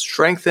does, is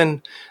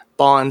strengthen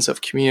bonds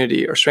of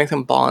community, or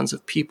strengthen bonds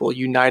of people,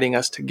 uniting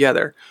us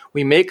together.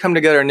 We may come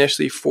together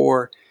initially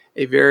for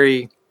a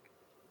very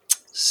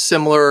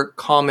similar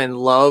common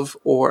love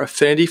or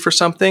affinity for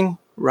something,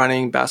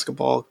 running,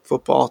 basketball,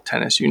 football,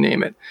 tennis, you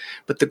name it.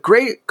 But the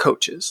great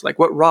coaches, like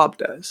what Rob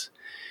does,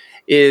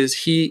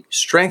 is he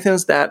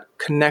strengthens that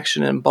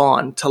connection and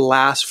bond to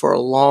last for a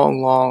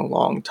long, long,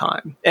 long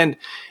time. And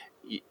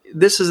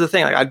this is the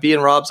thing, like, I'd be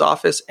in Rob's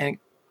office and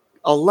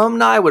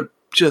alumni would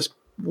just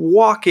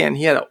walk in.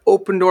 He had an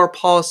open door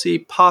policy,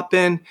 pop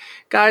in,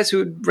 guys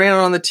who ran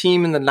on the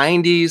team in the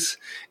 90s,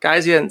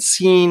 guys he hadn't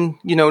seen,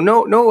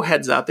 no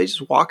heads up. They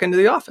just walk into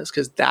the office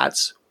because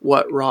that's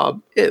what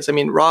Rob is. I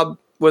mean, Rob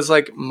was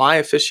like my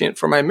officiant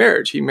for my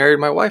marriage. He married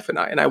my wife and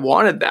I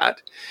wanted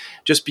that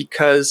just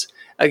because,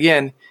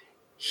 again,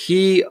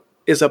 he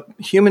is a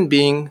human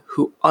being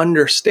who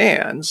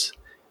understands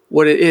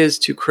what it is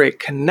to create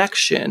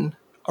connection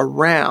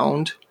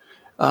around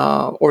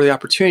or the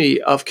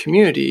opportunity of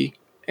community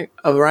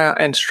around,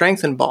 and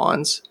strengthen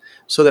bonds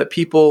so that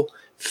people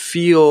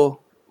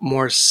feel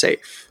more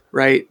safe,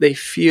 right? They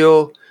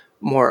feel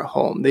more at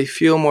home. They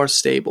feel more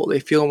stable. They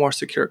feel more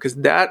secure, because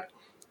that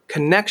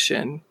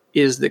connection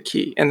is the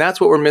key. And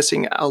that's what we're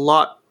missing a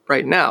lot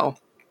right now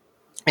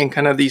in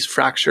kind of these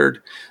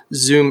fractured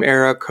Zoom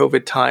era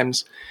COVID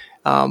times.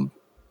 No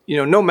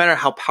matter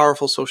how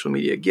powerful social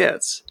media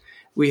gets,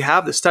 we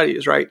have the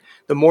studies, right?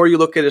 The more you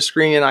look at a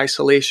screen in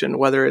isolation,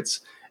 whether it's,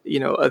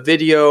 a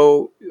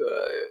video,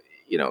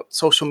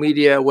 social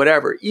media,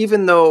 whatever,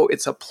 even though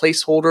it's a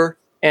placeholder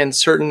and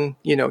certain,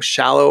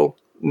 shallow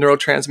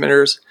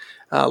neurotransmitters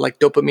like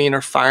dopamine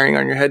are firing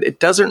on your head, it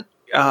doesn't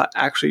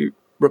actually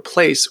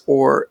replace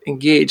or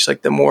engage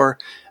like the more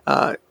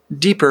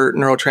deeper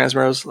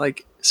neurotransmitters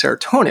like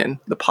serotonin,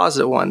 the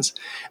positive ones,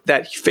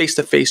 that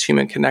face-to-face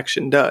human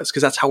connection does,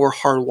 because that's how we're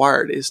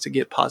hardwired, is to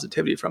get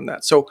positivity from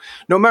that. So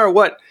no matter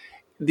what,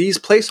 these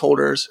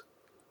placeholders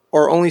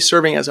are only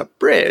serving as a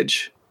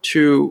bridge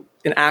to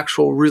an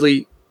actual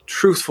really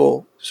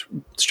truthful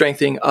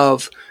strengthening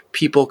of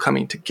people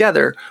coming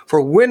together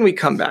for when we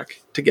come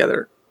back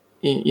together,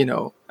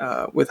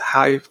 with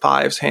high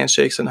fives,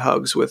 handshakes, and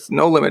hugs with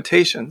no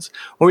limitations.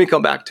 When we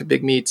come back to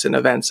big meets and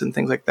events and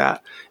things like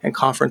that, and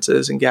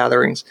conferences and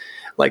gatherings,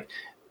 like,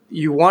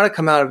 you want to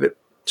come out of it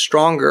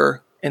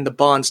stronger and the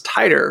bonds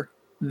tighter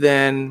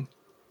than,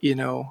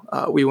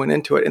 we went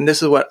into it. And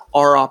this is what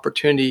our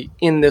opportunity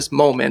in this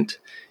moment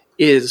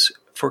is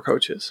for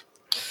coaches.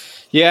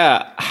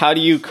 Yeah. How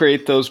do you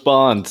create those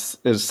bonds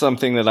is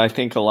something that I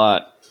think a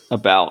lot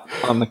about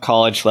on the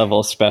college level,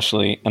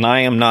 especially. And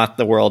I am not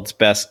the world's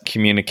best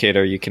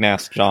communicator. You can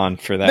ask John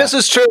for that. This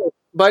is true.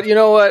 But you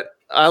know what?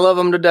 I love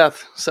him to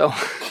death. So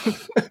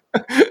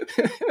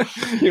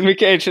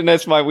communication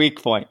is my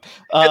weak point.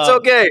 It's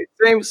okay.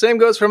 Same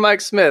goes for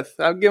Mike Smith.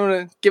 I'm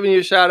giving you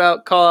a shout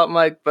out, call out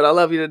Mike, but I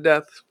love you to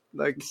death.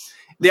 Like,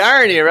 the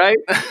irony, right?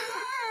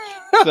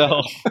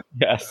 So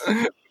yes.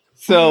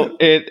 So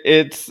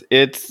it's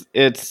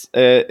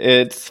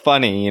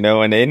funny,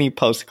 and any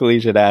post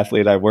collegiate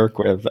athlete I work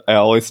with, I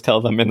always tell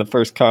them in the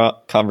first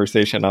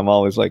conversation, I'm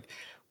always like,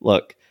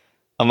 look,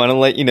 I'm going to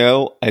let you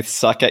know I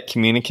suck at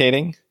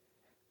communicating,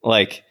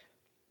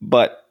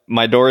 but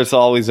my door is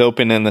always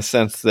open in the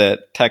sense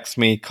that text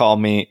me, call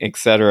me,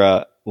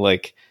 etc.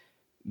 Like,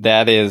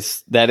 that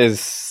is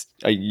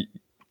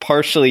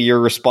partially your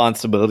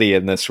responsibility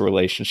in this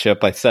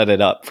relationship. I set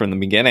it up from the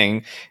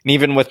beginning. And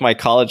even with my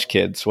college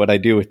kids, what I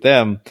do with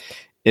them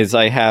is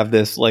I have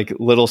this like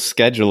little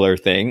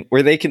scheduler thing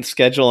where they can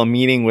schedule a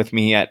meeting with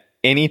me at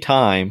any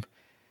time,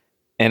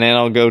 and then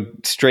I'll go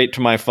straight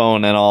to my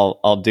phone and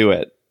I'll do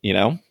it,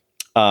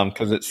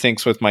 because it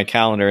syncs with my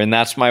calendar. And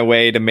that's my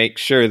way to make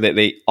sure that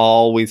they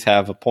always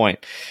have a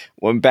point.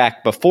 When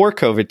back before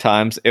COVID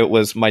times, it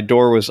was my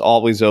door was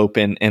always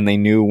open and they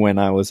knew when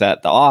I was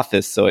at the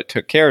office, so it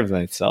took care of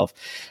itself.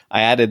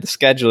 I added the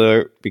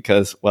scheduler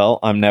because, well,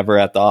 I'm never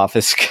at the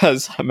office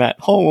because I'm at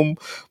home,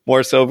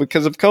 more so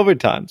because of COVID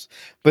times.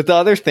 But the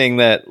other thing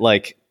that,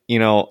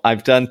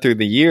 I've done through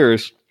the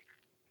years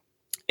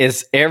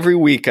is every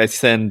week I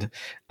send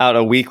out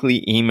a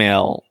weekly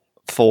email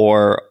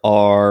for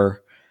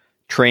our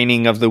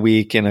training of the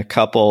week and a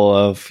couple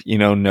of,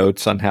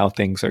 notes on how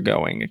things are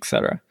going,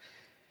 etc.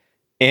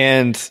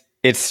 And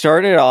it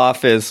started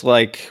off as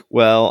like,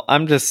 well,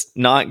 I'm just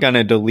not going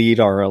to delete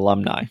our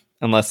alumni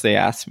unless they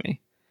ask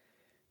me.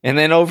 And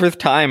then over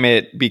time,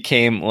 it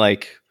became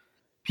like,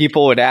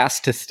 people would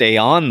ask to stay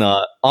on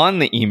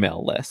the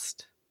email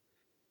list,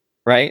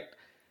 right?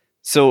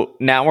 So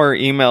now our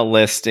email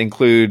list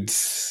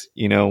includes,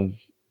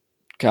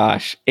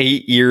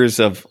 8 years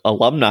of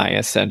alumni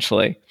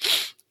essentially,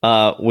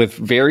 with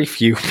very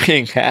few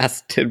being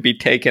asked to be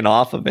taken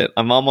off of it.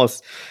 I'm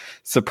almost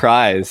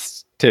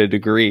surprised to a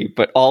degree,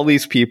 but all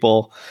these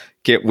people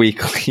get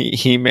weekly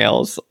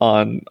emails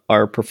on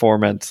our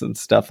performance and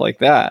stuff like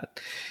that.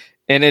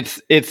 And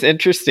it's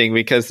interesting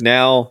because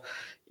now,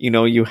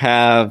 you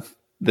have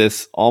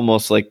this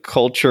almost like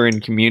culture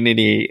and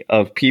community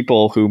of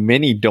people who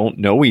many don't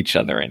know each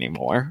other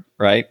anymore,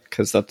 right?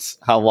 Because that's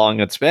how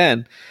long it's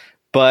been.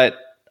 But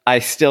I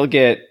still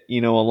get,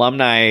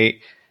 alumni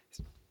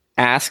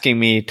asking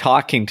me,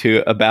 talking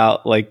to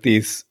about like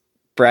these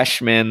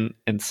freshmen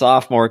and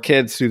sophomore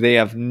kids who they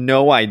have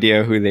no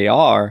idea who they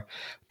are,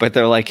 but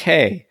they're like,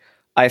 hey,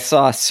 I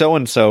saw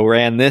so-and-so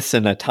ran this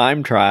in a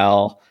time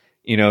trial,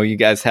 you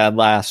guys had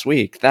last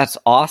week. That's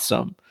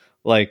awesome.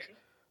 Like,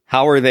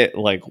 how are they,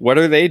 like, what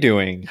are they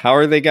doing? How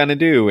are they going to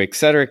do, et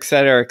cetera, et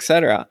cetera, et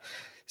cetera.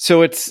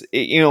 So it's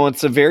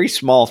a very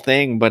small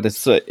thing, but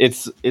it's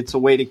a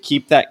way to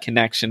keep that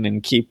connection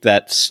and keep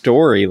that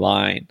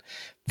storyline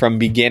from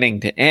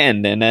beginning to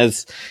end. And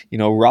as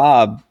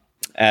Rob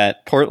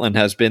at Portland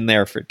has been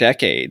there for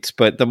decades,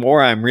 but the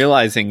more I'm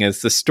realizing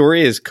is the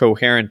story is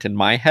coherent in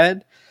my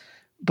head,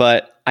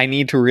 but I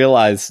need to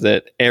realize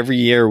that every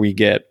year we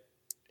get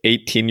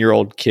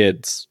 18-year-old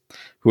kids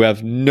who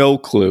have no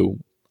clue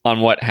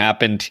on what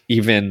happened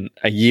even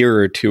a year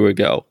or two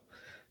ago.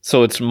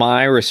 So it's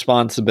my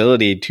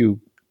responsibility to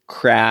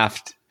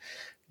craft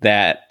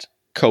that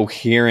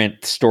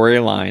coherent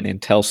storyline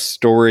and tell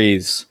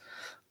stories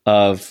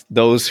of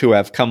those who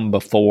have come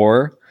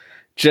before,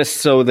 just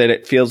so that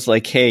it feels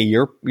like, hey,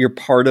 you're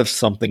part of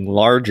something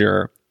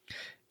larger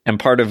and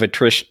part of a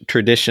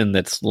tradition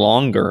that's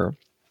longer.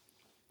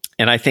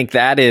 And I think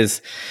that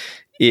is,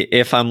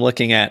 if I'm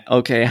looking at,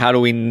 okay, how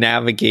do we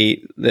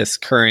navigate this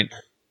current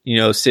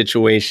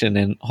situation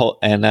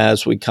and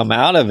as we come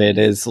out of it,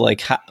 is like,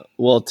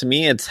 to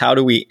me, it's how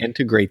do we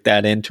integrate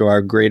that into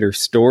our greater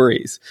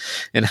stories,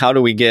 and how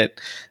do we get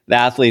the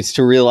athletes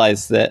to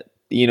realize that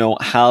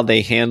how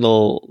they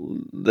handle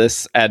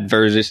this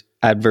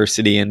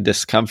adversity and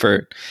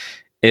discomfort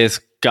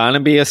is gonna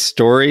be a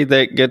story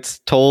that gets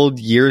told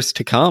years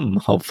to come,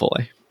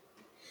 hopefully.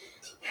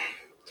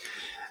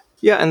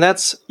 Yeah, and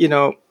that's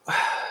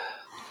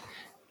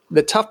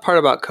the tough part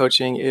about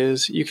coaching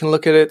is you can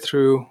look at it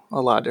through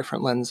a lot of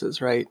different lenses,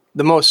 right?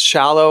 The most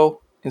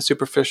shallow and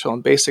superficial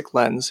and basic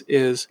lens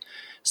is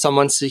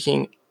someone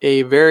seeking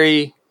a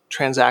very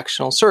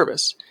transactional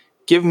service.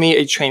 Give me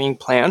a training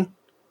plan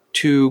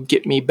to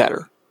get me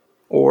better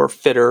or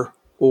fitter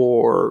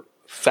or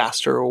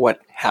faster or what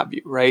have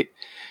you, right?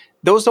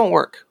 Those don't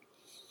work.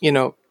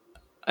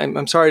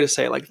 I'm sorry to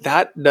say, like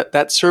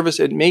that service,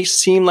 it may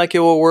seem like it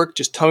will work.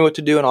 Just tell me what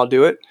to do and I'll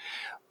do it.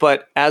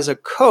 But as a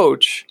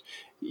coach,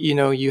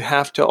 you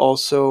have to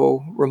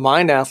also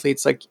remind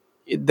athletes, like,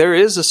 there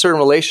is a certain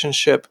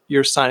relationship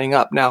you're signing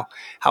up. Now,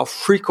 how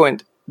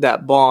frequent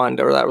that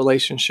bond or that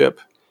relationship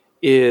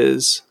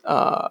is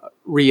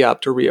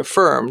re-upped or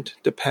reaffirmed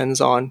depends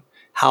on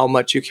how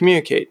much you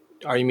communicate.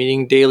 Are you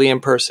meeting daily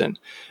in person?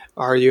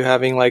 Are you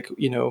having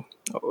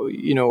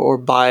or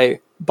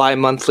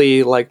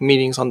bi-monthly like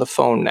meetings on the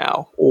phone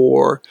now?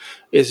 Or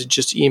is it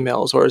just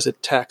emails, or is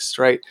it text,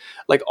 right?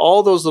 Like,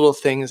 all those little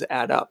things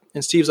add up.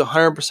 And Steve's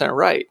 100%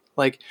 right.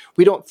 Like,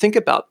 we don't think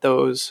about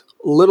those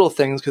little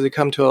things because they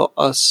come to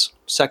us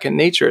second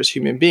nature as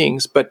human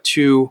beings, but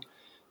to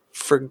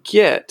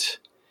forget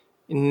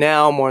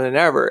now more than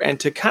ever, and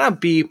to kind of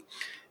be,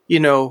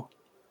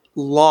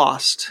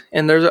 lost.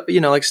 And there's,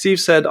 like Steve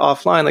said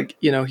offline, like,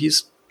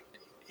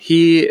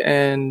 he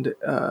and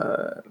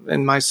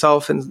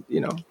myself and,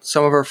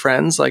 some of our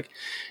friends, like,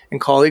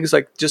 and colleagues,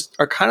 like, just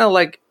are kind of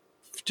like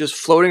just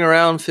floating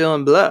around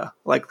feeling blah,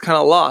 like kind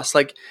of lost.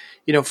 Like,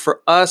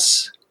 for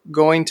us,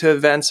 going to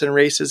events and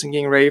races and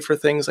getting ready for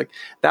things, like,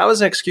 that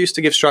was an excuse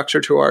to give structure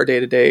to our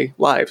day-to-day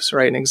lives,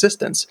 right, in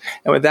existence.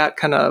 And with that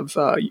kind of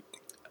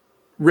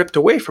ripped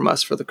away from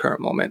us for the current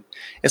moment,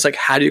 it's like,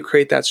 how do you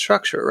create that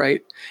structure,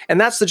 right?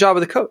 And that's the job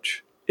of the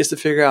coach, is to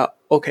figure out,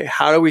 okay,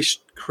 how do we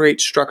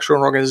create structure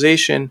and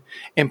organization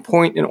and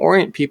point and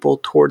orient people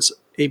towards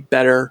a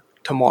better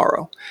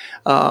tomorrow?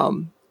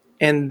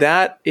 And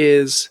that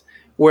is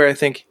where I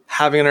think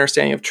having an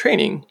understanding of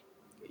training,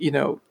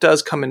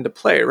 does come into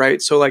play,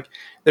 right? So, like,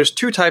 there's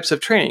two types of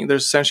training.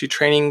 There's essentially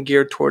training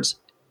geared towards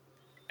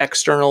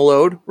external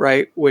load,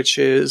 right? Which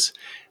is,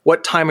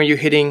 what time are you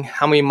hitting?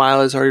 How many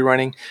miles are you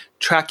running?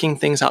 Tracking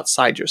things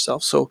outside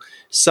yourself. So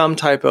some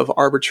type of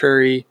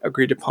arbitrary,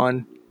 agreed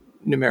upon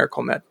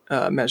numerical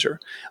measure.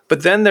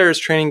 But then there's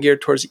training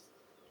geared towards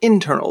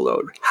internal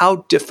load. How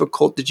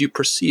difficult did you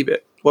perceive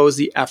it? What was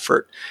the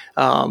effort?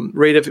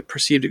 Rate of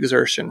perceived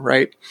exertion,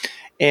 right?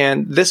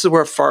 And this is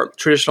where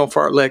traditional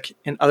fartlek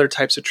and other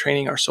types of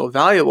training are so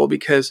valuable,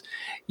 because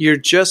you're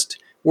just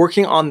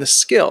working on the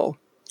skill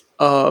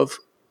of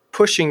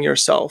pushing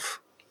yourself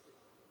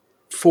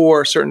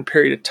for a certain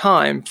period of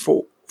time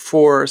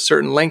for a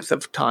certain length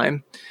of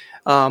time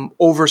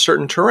over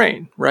certain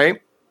terrain,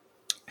 right?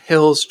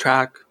 Hills,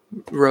 track,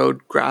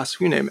 road,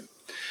 grass, you name it.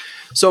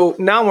 So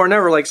now more than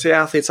ever, like say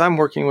athletes I'm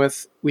working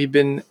with, we've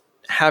been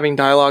having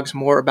dialogues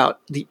more about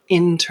the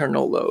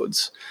internal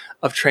loads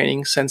of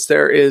training, since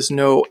there is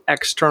no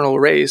external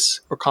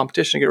race or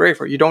competition to get ready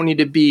for. You don't need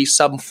to be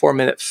sub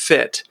 4-minute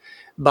fit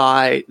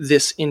by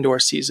this indoor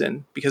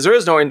season, because there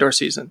is no indoor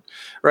season,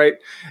 right?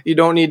 You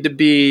don't need to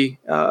be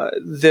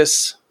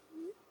this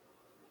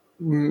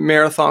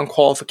marathon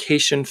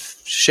qualification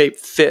shape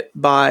fit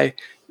by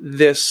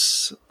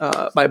this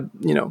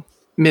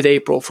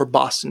mid-April for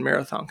Boston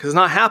Marathon, because it's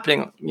not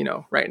happening,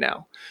 right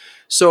now.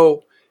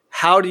 So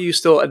how do you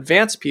still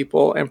advance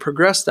people and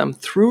progress them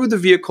through the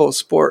vehicle of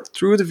sport,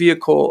 through the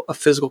vehicle of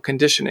physical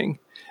conditioning,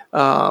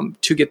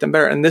 to get them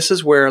better? And this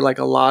is where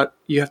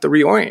you have to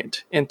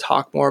reorient and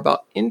talk more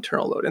about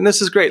internal load. And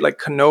this is great, like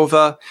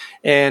Canova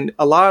and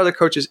a lot of the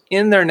coaches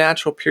in their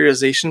natural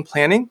periodization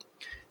planning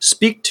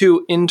speak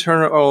to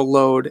internal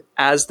load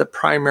as the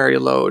primary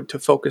load to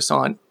focus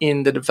on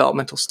in the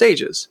developmental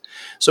stages.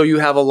 So you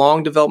have a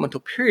long developmental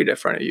period in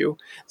front of you.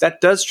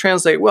 That does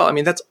translate well. I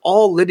mean, that's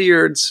all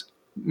Lydiard's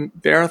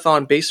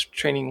marathon-based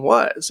training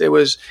was. It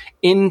was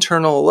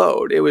internal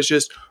load. It was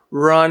just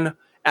run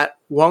at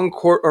one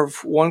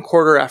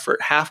quarter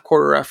effort, half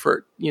quarter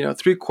effort,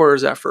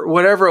 3/4 effort,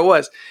 whatever it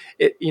was.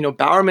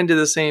 Bowerman did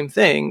the same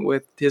thing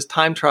with his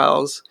time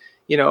trials.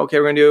 Okay,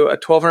 we're going to do a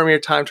 1,200 meter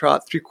time trial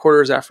at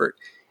 3/4 effort.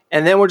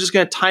 And then we're just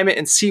going to time it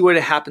and see what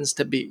it happens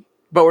to be.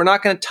 But we're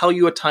not going to tell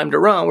you a time to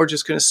run. We're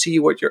just going to see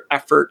what your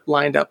effort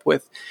lined up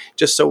with,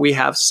 just so we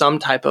have some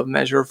type of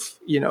measure of,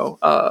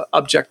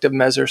 objective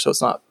measure, so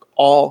it's not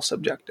all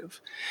subjective.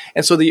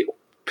 And so the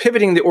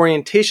pivoting the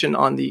orientation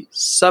on the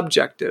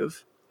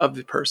subjective of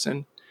the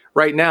person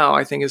right now,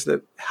 I think, is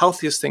the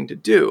healthiest thing to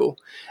do.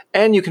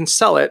 And you can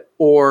sell it,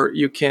 or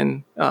you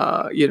can,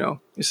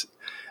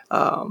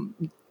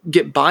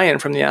 get buy-in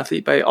from the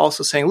athlete by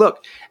also saying,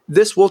 look,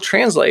 this will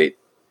translate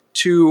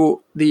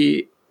to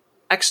the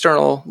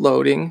external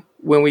loading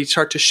when we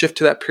start to shift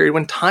to that period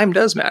when time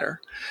does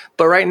matter.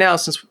 But right now,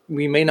 since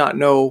we may not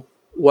know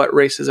what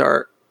races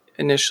are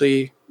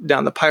initially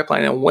down the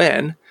pipeline and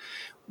when,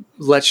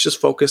 let's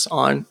just focus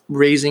on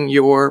raising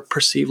your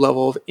perceived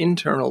level of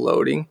internal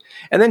loading.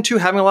 And then, too,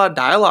 having a lot of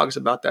dialogues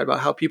about that,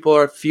 about how people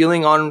are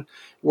feeling on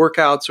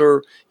workouts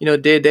or, day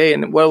to day.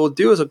 And what we'll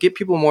do is we'll get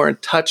people more in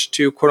touch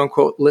to, quote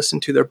unquote, listen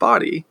to their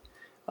body.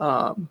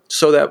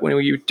 So that when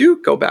you do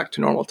go back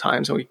to normal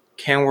times, and we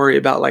can worry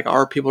about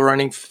are people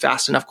running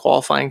fast enough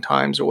qualifying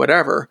times or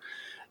whatever,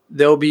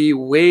 they'll be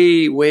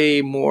way,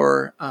 way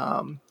more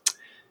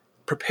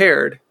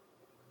prepared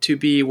to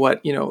be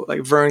what,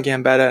 like Vern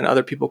Gambetta and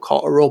other people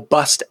call a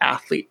robust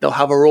athlete. They'll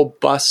have a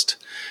robust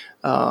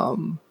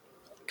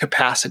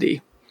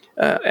capacity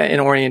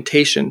and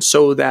orientation,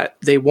 so that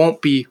they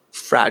won't be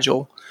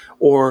fragile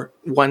or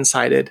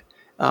one-sided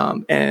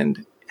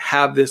and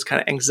have this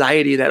kind of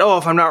anxiety that,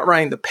 if I'm not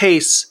running the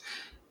pace,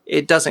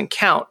 it doesn't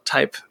count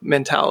type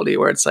mentality,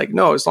 where it's like,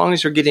 no, as long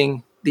as you're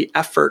getting the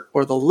effort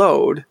or the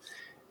load,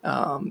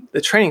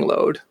 the training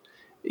load,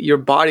 your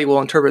body will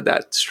interpret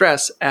that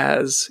stress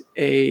as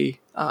a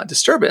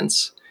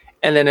disturbance,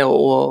 and then it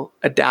will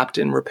adapt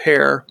and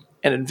repair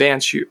and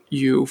advance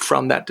you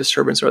from that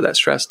disturbance or that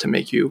stress to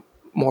make you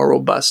more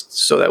robust,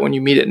 so that when you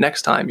meet it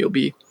next time, you'll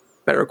be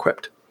better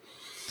equipped.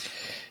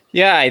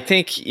 Yeah, I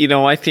think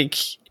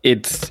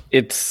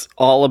it's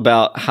all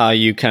about how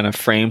you kind of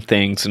frame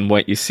things and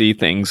what you see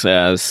things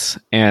as,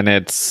 and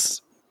it's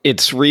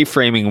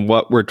reframing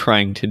what we're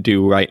trying to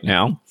do right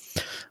now,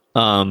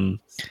 and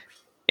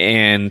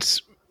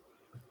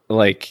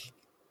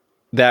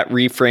that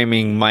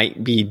reframing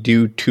might be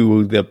due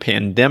to the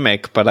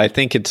pandemic, but I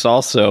think it's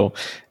also,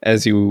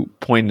 as you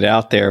pointed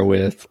out there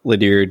with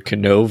Lydiard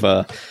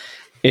Canova,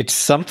 it's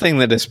something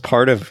that is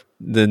part of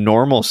the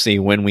normalcy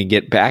when we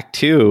get back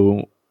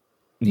to,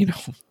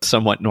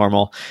 somewhat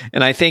normal.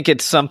 And I think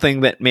it's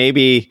something that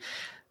maybe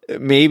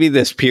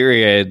this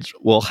period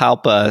will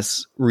help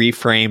us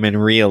reframe and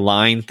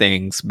realign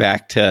things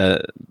back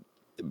to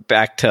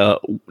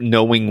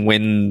knowing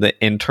when the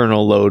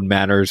internal load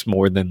matters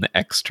more than the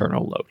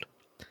external load.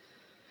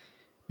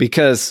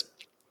 Because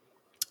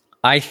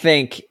I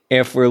think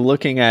if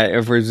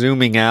we're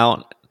zooming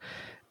out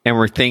and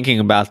we're thinking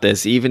about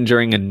this, even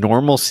during a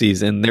normal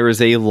season, there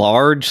is a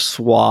large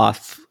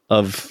swath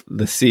of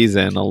the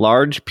season, a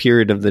large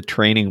period of the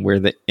training where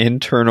the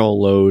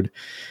internal load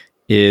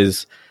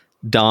is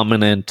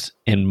dominant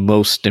and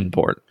most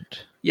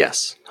important.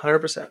 Yes,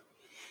 100%.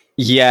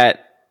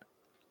 Yet,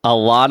 a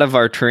lot of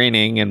our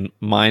training, and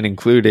mine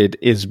included,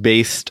 is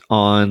based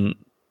on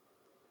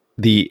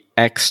the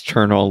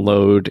external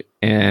load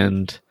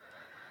and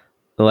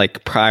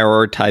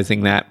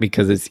prioritizing that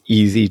because it's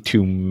easy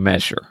to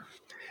measure.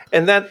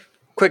 And that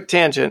quick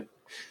tangent,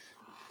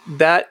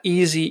 that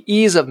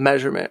ease of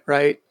measurement,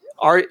 right?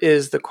 Art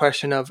is the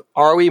question of,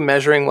 are we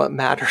measuring what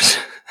matters?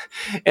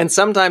 And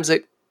sometimes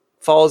it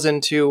falls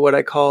into what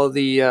I call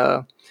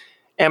the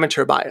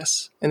amateur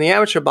bias. And the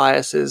amateur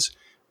bias is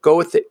go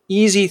with the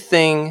easy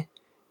thing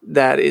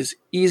that is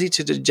easy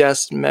to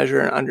digest, measure,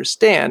 and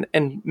understand,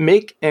 and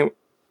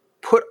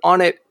put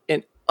on it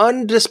an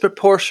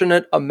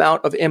undisproportionate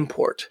amount of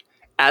import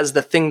as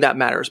the thing that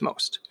matters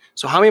most.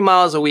 So how many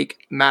miles a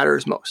week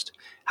matters most?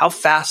 How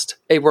fast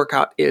a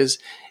workout is.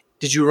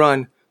 Did you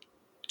run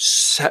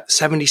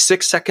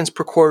 76 seconds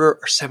per quarter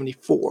or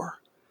 74?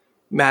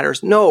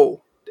 Matters?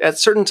 No. At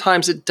certain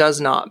times it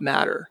does not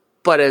matter.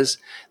 But as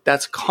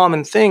that's a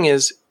common thing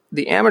is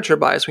the amateur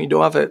bias, when you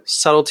don't have a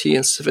subtlety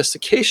and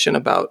sophistication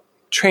about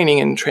training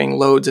and training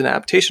loads and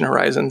adaptation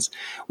horizons,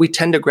 we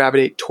tend to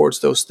gravitate towards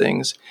those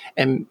things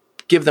and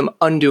give them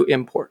undue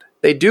import.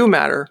 They do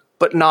matter,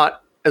 but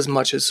not as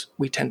much as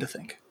we tend to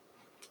think.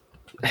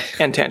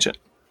 And tangent.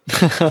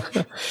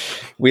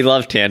 We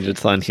love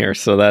tangents on here,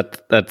 so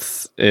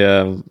that's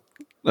a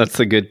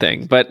good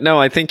thing. But no,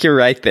 I think you're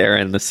right there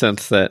in the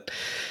sense that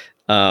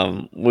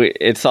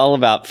it's all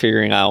about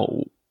figuring out,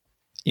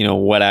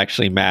 what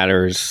actually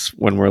matters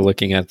when we're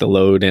looking at the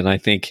load, and I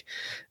think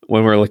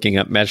when we're looking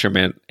at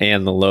measurement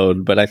and the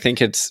load. But I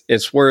think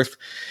it's worth,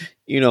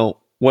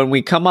 when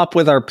we come up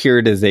with our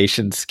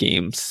periodization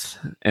schemes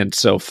and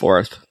so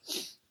forth,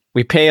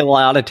 we pay a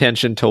lot of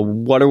attention to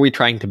what are we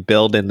trying to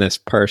build in this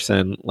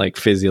person, like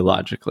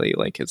physiologically,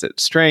 like is it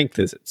strength,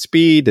 is it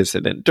speed, is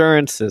it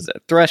endurance, is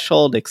it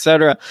threshold,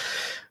 etc.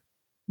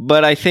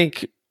 But I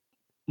think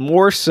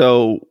more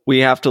so we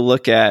have to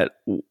look at,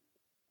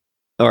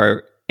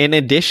 or in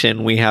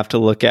addition, we have to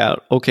look at,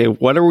 okay,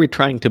 what are we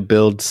trying to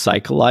build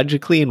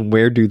psychologically and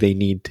where do they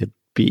need to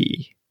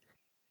be?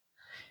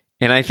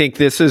 And I think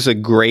this is a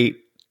great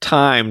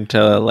time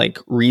to like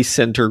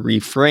recenter,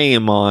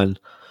 reframe on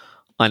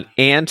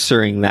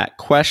answering that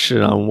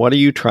question on what are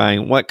you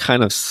trying, what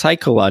kind of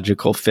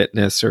psychological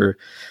fitness or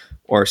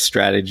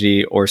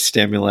strategy or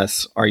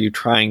stimulus are you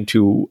trying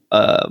to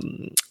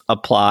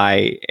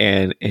apply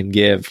and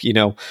give?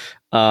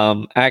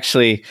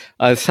 Actually,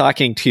 I was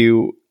talking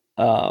to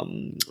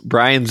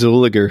Brian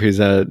Zuliger, who's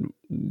a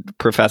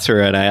professor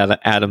at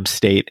Adams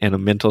State and a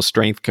mental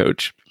strength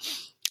coach,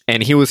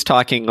 and he was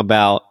talking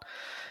about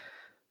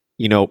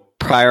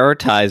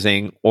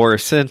prioritizing or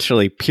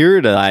essentially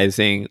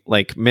periodizing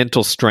like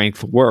mental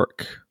strength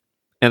work,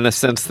 in the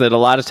sense that a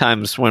lot of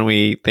times when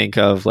we think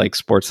of like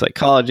sports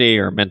psychology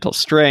or mental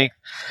strength,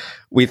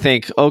 we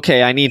think,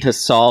 okay, I need to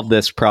solve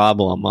this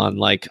problem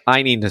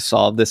I need to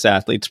solve this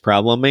athlete's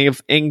problem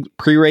of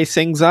pre-race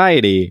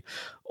anxiety,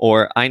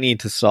 or I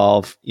need to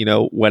solve,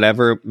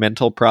 whatever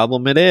mental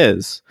problem it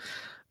is.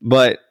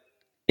 But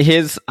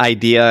his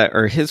idea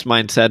or his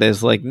mindset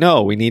is like,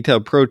 no, we need to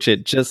approach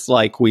it just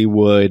like we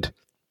would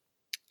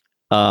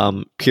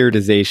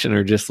periodization,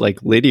 or just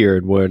like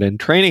Lydiard would in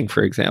training,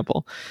 for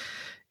example,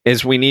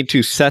 is we need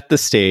to set the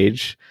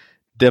stage,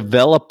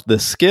 develop the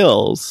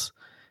skills,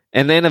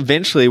 and then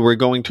eventually we're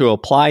going to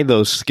apply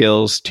those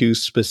skills to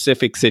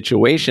specific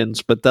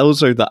situations, but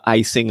those are the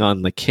icing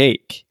on the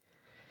cake.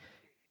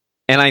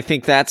 And I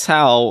think that's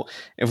how,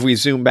 if we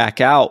zoom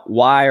back out,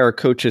 why are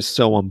coaches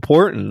so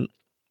important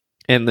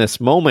in this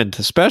moment,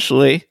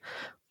 especially,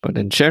 but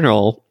in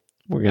general,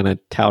 we're going to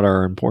tout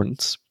our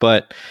importance.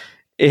 But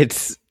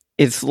it's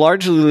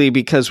largely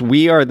because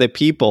we are the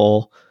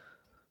people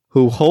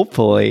who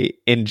hopefully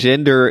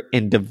engender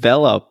and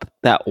develop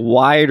that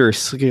wider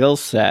skill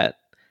set,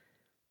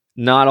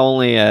 not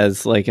only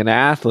as like an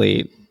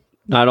athlete,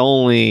 not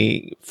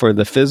only for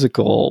the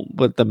physical,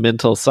 but the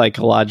mental,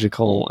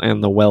 psychological,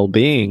 and the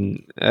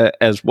well-being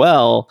as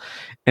well.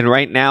 And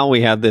right now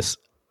we have this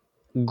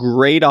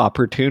great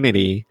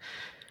opportunity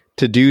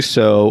to do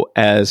so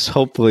as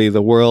hopefully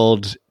the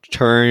world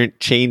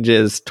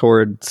changes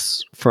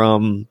towards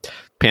from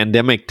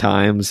pandemic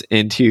times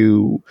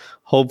into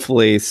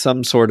hopefully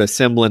some sort of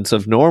semblance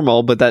of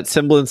normal, but that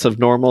semblance of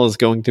normal is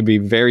going to be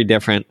very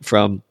different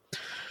from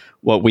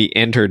what we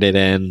entered it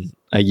in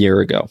a year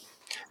ago.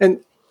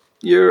 And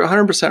you're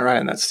 100% right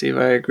on that, Steve.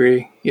 I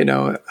agree.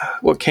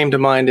 What came to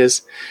mind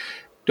is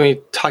when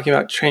you're talking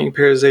about training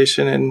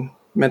periodization and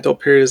mental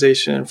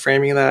periodization and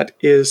framing that,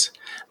 is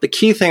the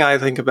key thing I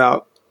think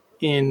about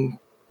in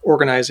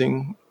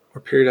organizing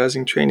or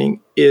periodizing training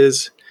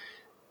is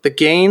the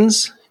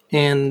gains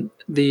and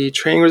the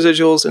training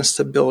residuals and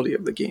stability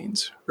of the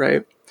gains,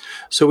 right?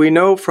 So we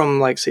know from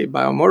like, say,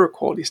 biomotor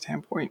quality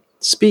standpoint,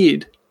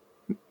 speed,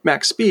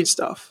 max speed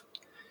stuff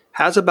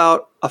has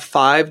about a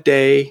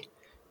 5-day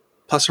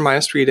plus or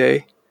minus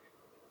 3-day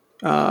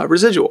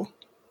residual.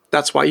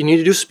 That's why you need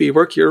to do speed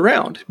work year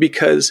round,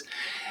 because,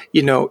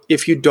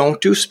 if you don't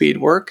do speed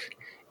work,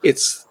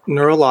 it's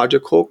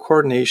neurological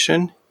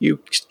coordination. You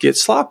get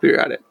sloppier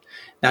at it.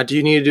 Now, do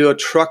you need to do a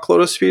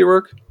truckload of speed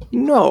work?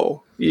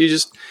 No.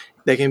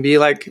 They can be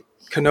like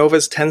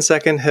Canova's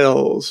 10-second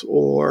hills,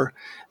 or,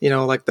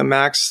 like the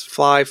max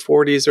fly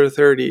 40s or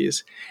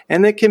 30s.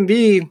 And it can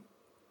be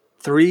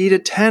 3 to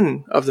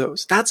 10 of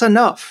those. That's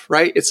enough,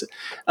 right? It's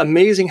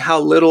amazing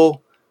how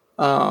little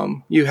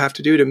you have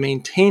to do to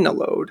maintain a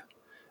load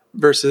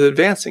versus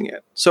advancing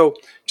it. So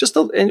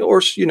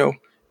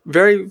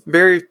very,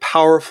 very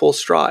powerful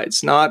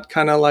strides, not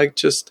kind of like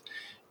just,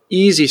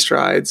 easy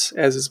strides,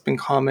 as has been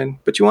common,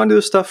 but you want to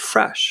do stuff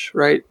fresh,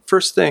 right?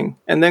 First thing,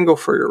 and then go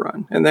for your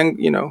run. And then,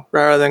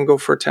 rather than go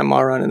for a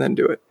 10-mile run and then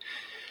do it.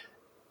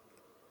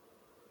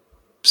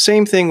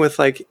 Same thing with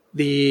like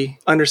the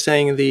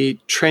understanding the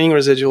training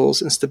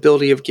residuals and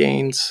stability of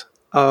gains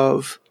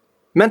of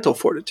mental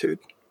fortitude,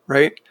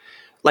 right?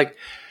 Like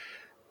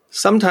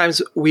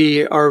sometimes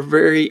we are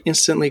very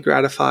instantly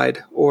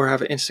gratified or have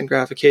an instant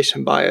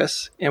gratification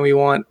bias, and we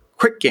want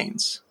quick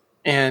gains.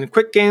 And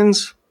quick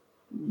gains,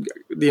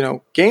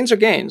 gains are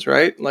gains,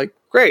 right? Like,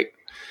 great.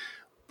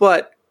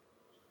 But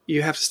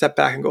you have to step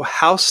back and go,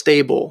 how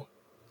stable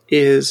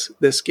is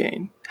this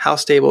gain? How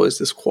stable is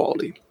this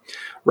quality?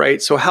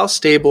 Right? So how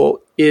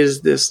stable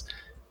is this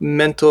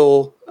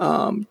mental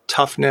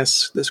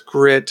toughness, this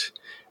grit,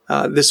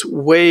 this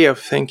way of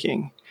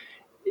thinking?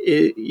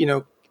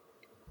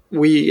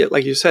 We,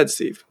 like you said,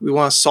 Steve, we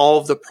want to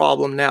solve the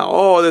problem now.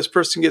 Oh, this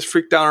person gets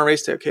freaked out on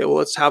race day. Okay, well,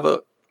 let's have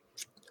a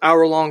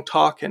hour-long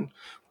talk and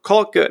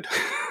call it good.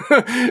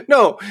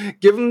 No,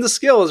 give them the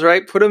skills,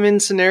 right? Put them in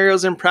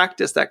scenarios in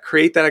practice that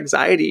create that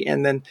anxiety,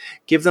 and then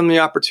give them the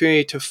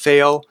opportunity to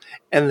fail,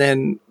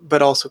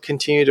 but also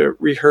continue to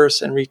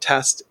rehearse and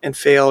retest and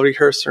fail,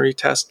 rehearse and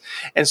retest.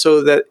 And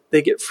so that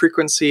they get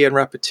frequency and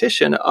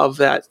repetition of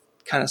that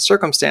kind of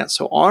circumstance.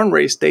 So on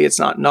race day, it's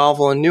not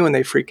novel and new and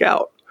they freak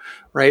out,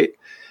 right?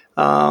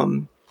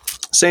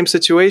 Same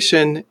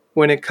situation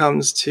when it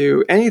comes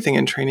to anything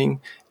in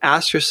training.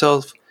 Ask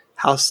yourself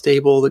how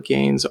stable the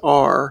gains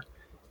are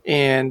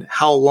and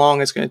how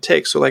long it's going to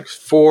take. So like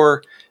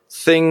for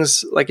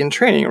things like in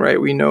training, right,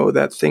 we know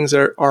that things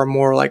that are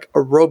more like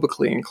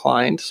aerobically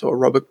inclined, so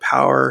aerobic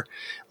power,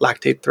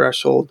 lactate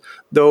threshold,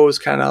 those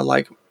kind of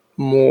like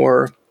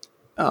more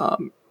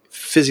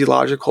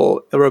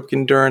physiological aerobic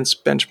endurance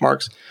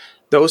benchmarks,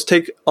 those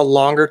take a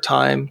longer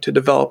time to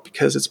develop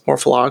because it's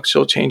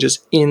morphological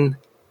changes in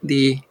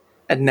the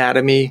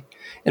anatomy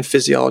and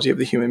physiology of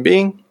the human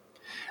being.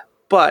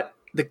 But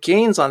the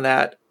gains on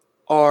that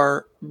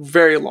are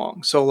very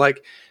long. So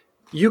like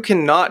you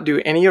cannot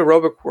do any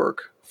aerobic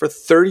work for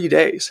 30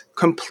 days,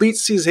 complete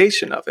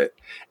cessation of it,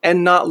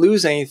 and not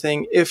lose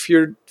anything if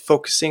you're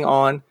focusing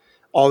on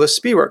all the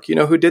speed work. You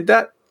know who did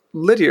that?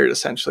 Lydiard,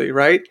 essentially,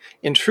 right?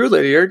 In true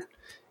Lydiard,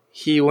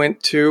 he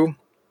went to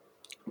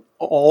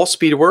all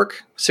speed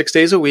work 6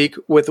 days a week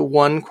with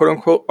one quote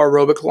unquote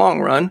aerobic long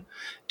run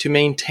to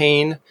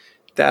maintain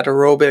that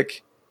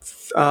aerobic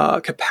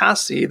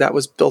capacity that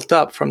was built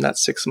up from that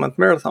 6-month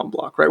marathon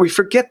block, right? We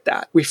forget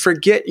that. We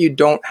forget you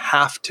don't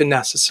have to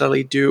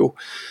necessarily do,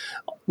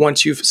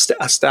 once you've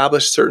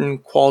established certain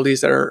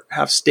qualities that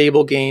have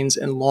stable gains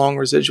and long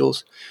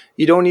residuals,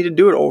 you don't need to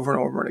do it over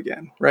and over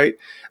again, right?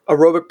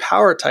 Aerobic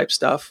power type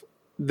stuff,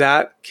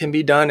 that can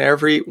be done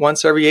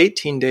once every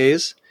 18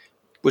 days,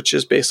 which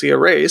is basically a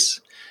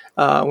race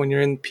when you're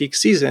in peak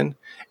season,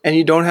 and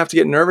you don't have to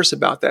get nervous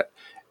about that.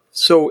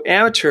 So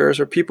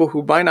amateurs or people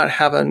who might not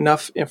have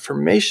enough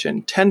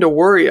information tend to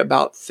worry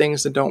about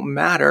things that don't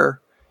matter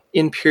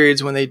in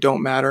periods when they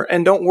don't matter,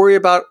 and don't worry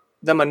about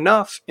them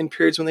enough in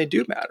periods when they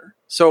do matter.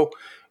 So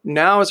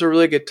now is a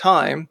really good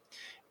time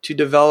to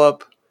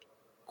develop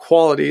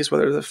qualities,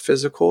 whether they're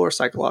physical or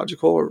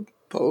psychological or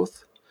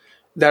both,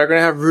 that are going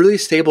to have really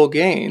stable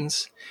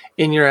gains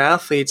in your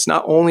athletes,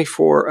 not only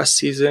for a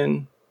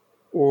season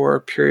or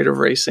a period of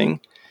racing,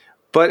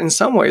 but in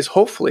some ways,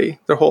 hopefully,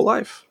 their whole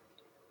life.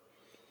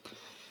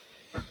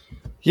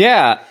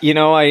 Yeah,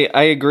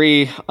 I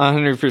agree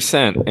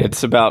 100%.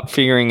 It's about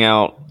figuring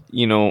out,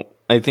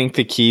 I think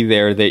the key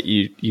there that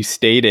you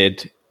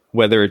stated,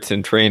 whether it's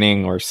in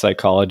training or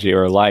psychology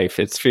or life,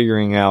 it's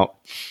figuring out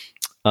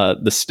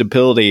the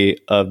stability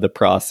of the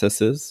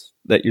processes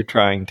that you're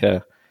trying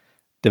to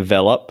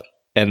develop,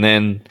 and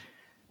then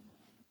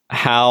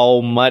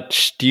how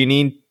much do you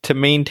need to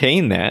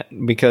maintain that?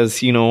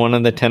 Because, one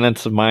of the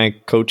tenets of my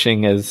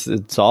coaching is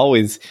it's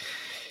always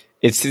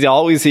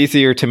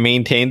easier to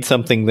maintain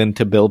something than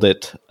to build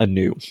it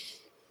anew.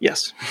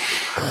 Yes.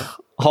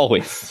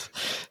 Always.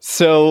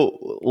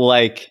 So,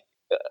 like,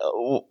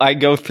 I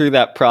go through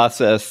that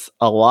process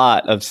a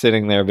lot of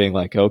sitting there being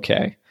like,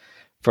 okay,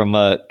 from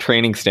a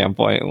training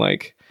standpoint,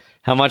 like,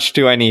 how much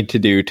do I need to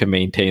do to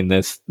maintain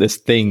this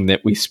thing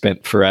that we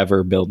spent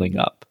forever building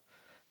up?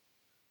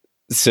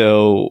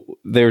 So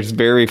there's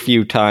very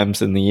few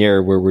times in the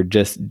year where we're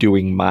just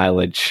doing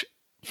mileage,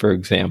 for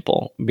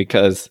example,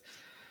 because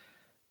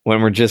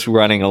when we're just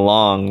running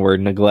along, we're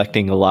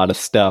neglecting a lot of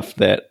stuff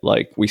that,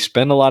 like, we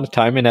spend a lot of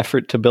time and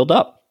effort to build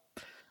up.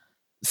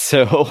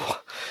 So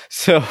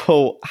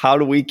how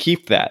do we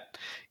keep that?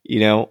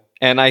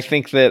 And I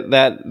think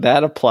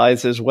that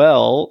applies as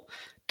well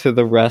to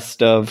the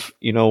rest of,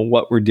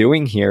 what we're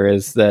doing here,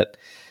 is that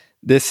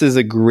this is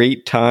a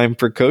great time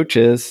for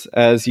coaches,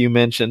 as you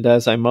mentioned,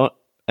 as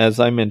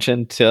I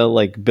mentioned, to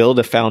like build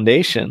a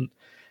foundation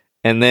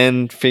and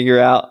then figure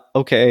out,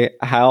 okay,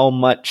 how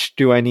much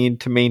do I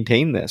need to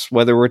maintain this?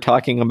 Whether we're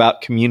talking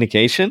about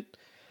communication,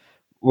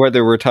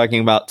 whether we're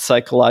talking about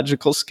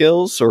psychological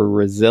skills or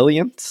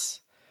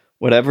resilience,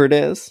 whatever it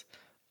is,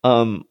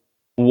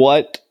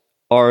 what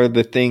are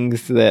the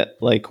things that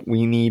like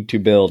we need to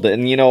build.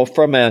 And, you know,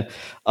 from a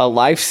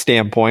life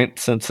standpoint,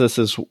 since this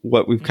is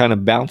what we've kind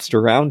of bounced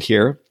around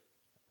here,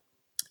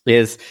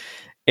 is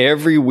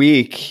every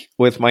week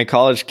with my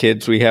college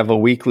kids, we have a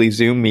weekly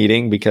Zoom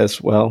meeting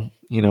because, well,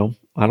 you know,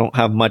 I don't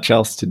have much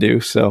else to do.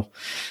 So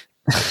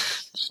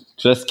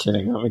just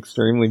kidding. I'm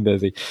extremely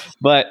busy.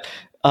 But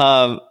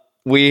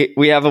we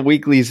have a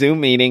weekly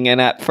Zoom meeting.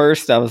 And at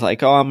first I was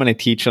like, oh, I'm going to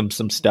teach them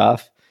some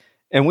stuff.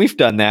 And we've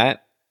done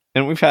that.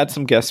 And we've had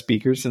some guest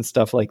speakers and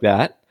stuff like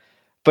that.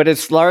 But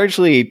it's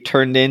largely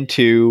turned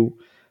into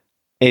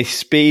a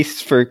space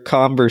for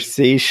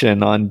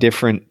conversation on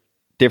different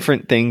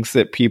things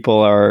that people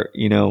are,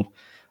 you know,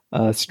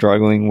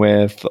 struggling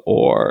with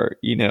or,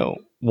 you know,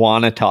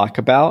 want to talk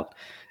about.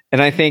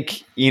 And I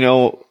think, you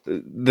know,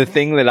 the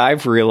thing that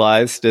I've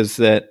realized is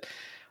that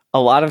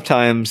a lot of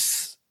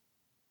times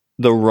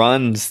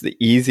the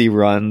easy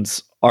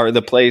runs are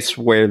the place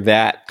where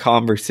that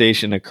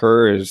conversation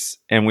occurs.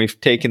 And we've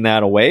taken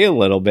that away a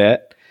little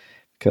bit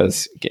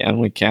because, again,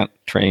 we can't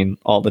train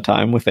all the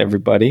time with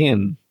everybody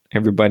and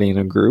everybody in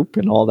a group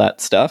and all that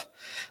stuff.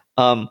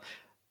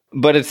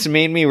 But it's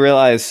made me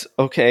realize,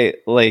 okay,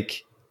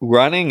 like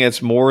running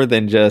is more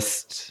than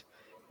just,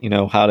 you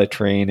know, how to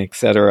train,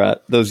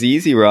 etc. Those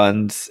easy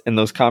runs and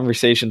those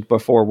conversations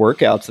before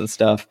workouts and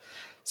stuff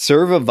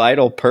serve a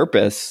vital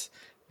purpose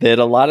that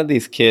a lot of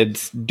these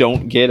kids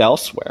don't get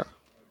elsewhere.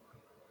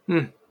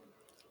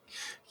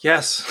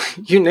 Yes,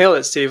 you nailed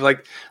it, Steve.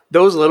 Like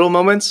those little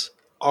moments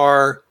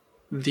are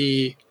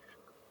the,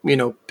 you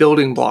know,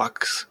 building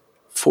blocks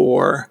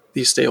for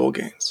these stable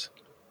gains.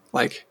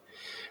 Like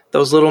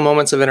those little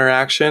moments of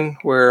interaction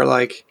where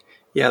like,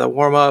 yeah, the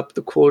warm up,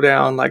 the cool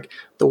down, like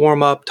the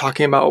warm up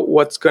talking about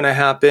what's going to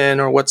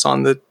happen or what's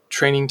on the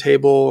training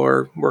table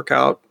or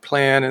workout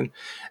plan. And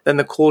then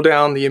the cool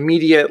down, the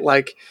immediate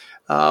like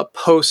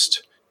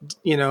post,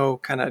 you know,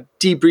 kind of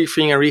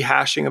debriefing and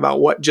rehashing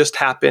about what just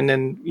happened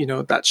and, you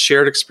know, that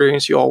shared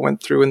experience you all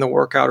went through in the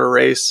workout or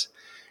race.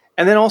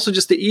 And then also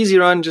just the easy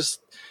run,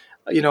 just,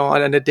 you know,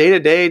 on a day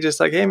to day, just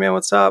like, hey man,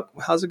 what's up?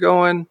 How's it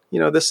going? You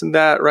know, this and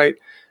that, right?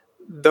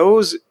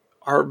 Those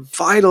are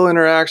vital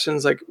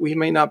interactions. Like we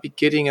may not be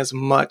getting as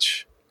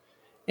much.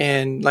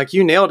 And like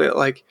you nailed it,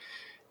 like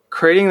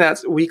creating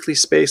that weekly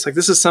space. Like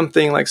this is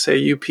something like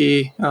say UP,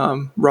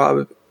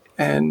 Rob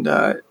and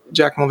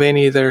Jack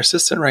Mulvaney, their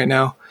assistant right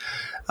now,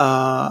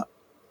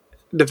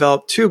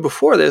 developed too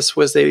before this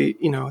was they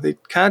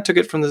kind of took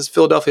it from the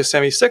Philadelphia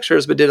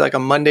 76ers, but did like a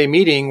Monday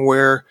meeting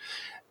where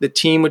the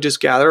team would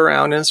just gather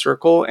around in a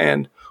circle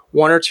and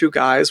one or two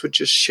guys would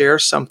just share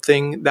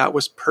something that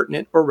was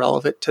pertinent or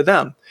relevant to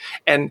them.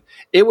 And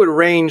it would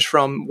range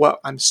from what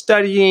I'm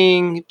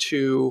studying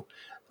to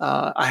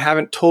I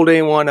haven't told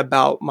anyone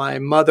about my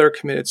mother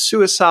committed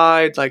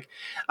suicide. Like,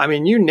 I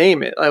mean, you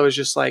name it. I was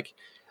just like,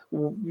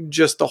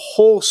 just the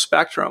whole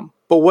spectrum.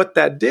 But what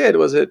that did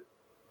was it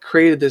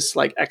created this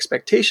like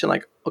expectation,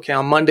 like, okay,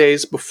 on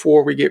Mondays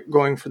before we get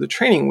going for the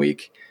training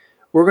week,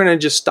 we're going to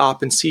just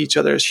stop and see each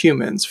other as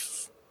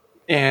humans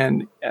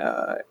and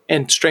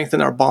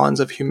strengthen our bonds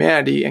of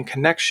humanity and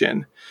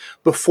connection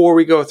before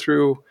we go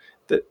through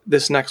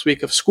this next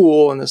week of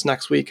school and this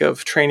next week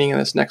of training and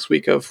this next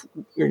week of,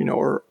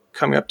 or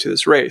coming up to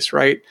this race,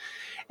 right?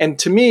 And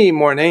to me,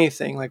 more than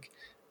anything, like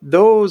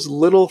those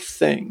little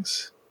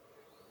things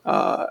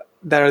that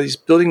are these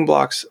building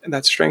blocks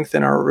that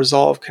strengthen our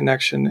resolve,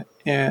 connection,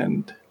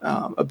 and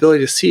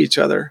ability to see each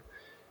other,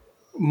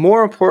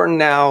 more important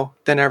now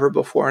than ever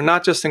before, and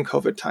not just in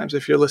COVID times.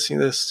 If you're listening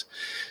to this,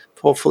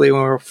 hopefully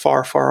when we're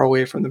far, far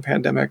away from the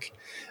pandemic,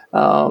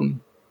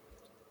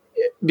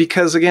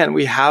 because again,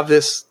 we have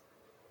this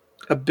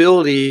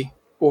ability,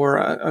 or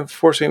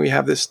unfortunately, we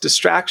have this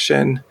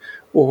distraction,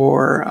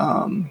 or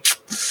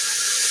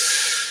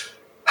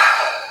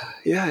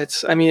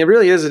it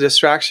really is a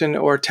distraction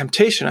or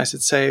temptation, I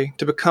should say,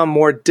 to become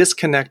more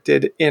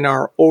disconnected in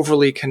our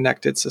overly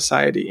connected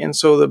society. And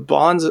so the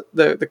bonds,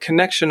 the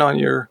connection on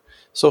your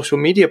social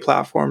media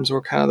platforms,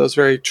 or kind of those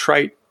very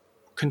trite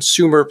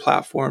consumer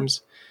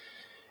platforms,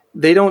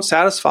 they don't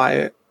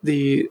satisfy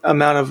the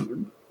amount of,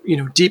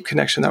 deep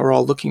connection that we're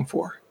all looking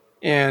for.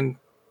 And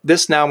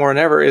this now more than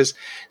ever is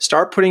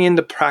start putting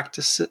into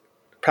practice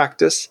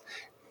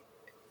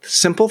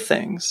simple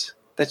things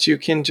that you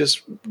can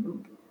just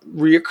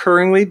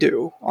reoccurringly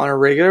do on a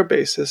regular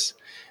basis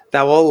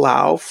that will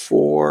allow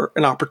for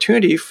an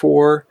opportunity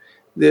for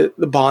the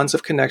bonds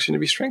of connection to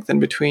be strengthened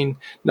between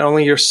not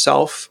only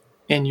yourself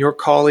and your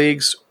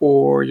colleagues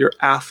or your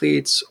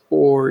athletes,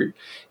 or,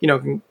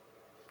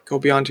 go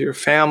beyond to your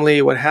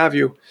family, what have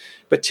you,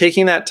 but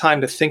taking that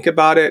time to think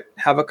about it,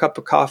 have a cup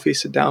of coffee,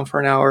 sit down for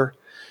an hour,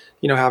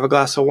 have a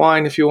glass of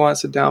wine if you want,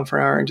 sit down for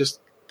an hour and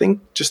just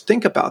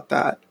think about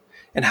that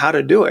and how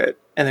to do it,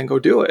 and then go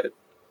do it.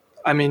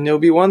 I mean, it'll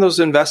be one of those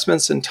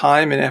investments in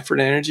time and effort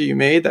and energy you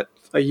made that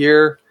a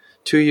year,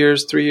 2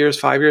 years, 3 years,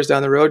 5 years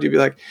down the road, you'd be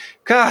like,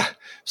 God, I'm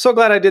so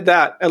glad I did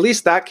that. At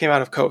least that came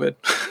out of COVID.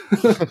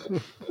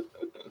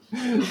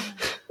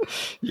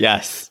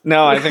 Yes.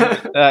 No,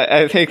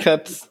 I think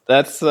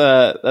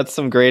that's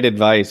some great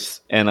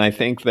advice, and I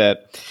think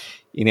that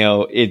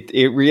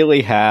it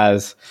really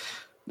has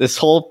this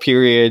whole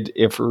period.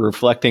 If we're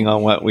reflecting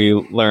on what we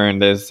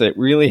learned, is it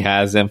really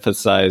has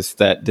emphasized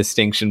that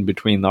distinction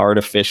between the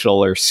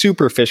artificial or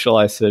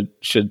superficial,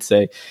 should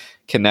say,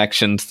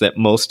 connections that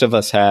most of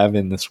us have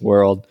in this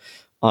world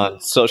on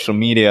social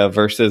media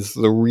versus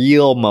the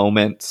real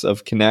moments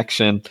of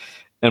connection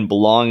and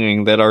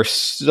belonging that are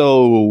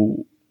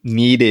so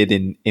needed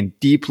and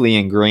deeply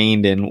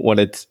ingrained in what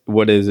it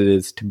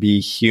is to be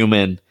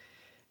human.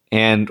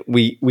 And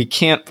we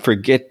can't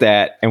forget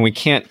that, and we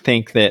can't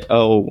think that,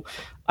 oh,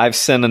 I've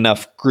sent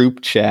enough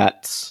group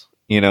chats,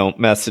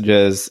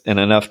 messages and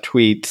enough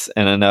tweets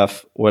and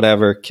enough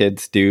whatever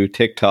kids do,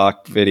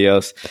 TikTok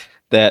videos,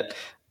 that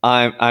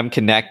I'm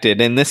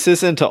connected. And this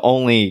isn't a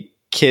only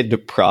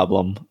kid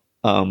problem.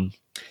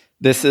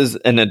 This is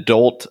an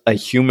adult, a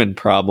human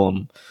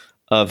problem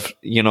of,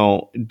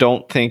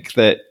 don't think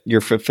that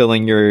you're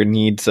fulfilling your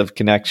needs of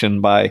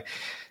connection by,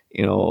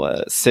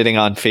 sitting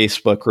on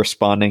Facebook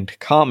responding to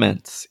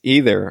comments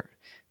either.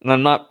 And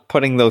I'm not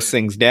putting those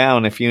things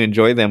down. If you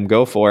enjoy them,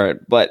 go for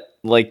it. But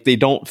like, they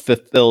don't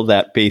fulfill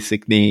that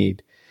basic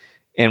need.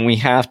 And we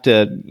have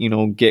to,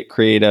 get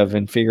creative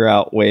and figure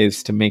out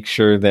ways to make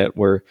sure that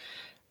we're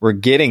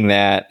getting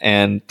that,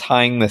 and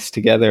tying this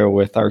together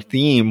with our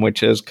theme,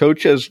 which is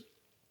coaches,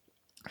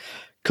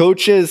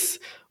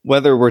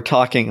 whether we're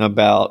talking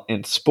about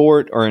in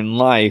sport or in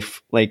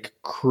life, like,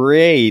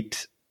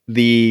 create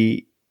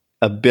the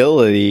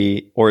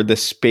ability or the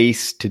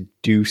space to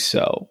do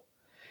so.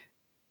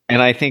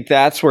 And I think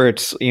that's where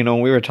it's, we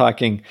were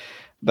talking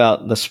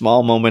about the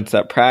small moments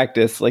at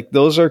practice, like,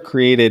 those are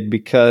created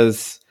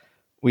because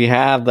we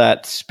have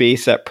that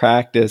space at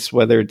practice,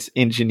 whether it's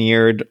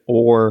engineered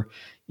or,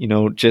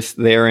 just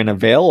there and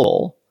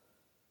available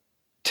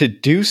to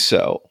do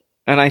so.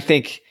 And I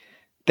think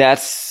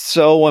that's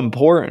so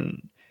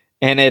important.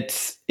 And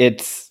it's,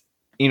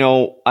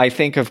 I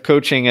think of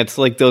coaching, it's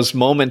like those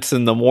moments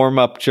in the warm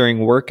up during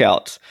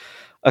workouts.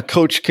 A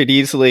coach could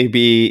easily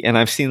be, and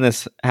I've seen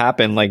this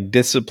happen, like,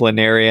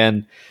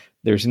 disciplinarian.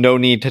 There's no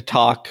need to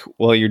talk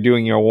while you're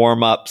doing your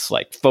warm ups,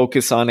 like,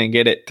 focus on and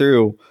get it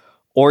through.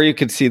 Or you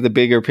could see the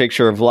bigger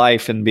picture of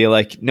life and be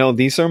like, no,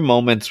 these are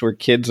moments where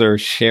kids are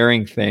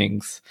sharing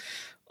things,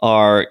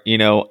 are,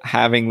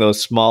 having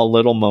those small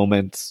little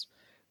moments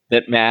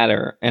that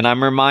matter. And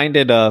I'm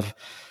reminded of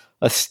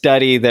a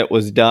study that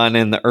was done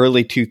in the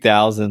early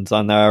 2000s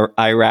on the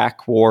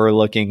Iraq War,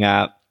 looking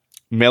at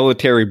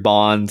military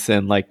bonds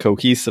and like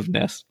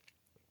cohesiveness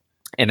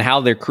and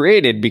how they're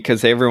created,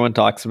 because everyone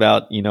talks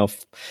about,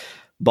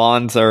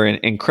 bonds are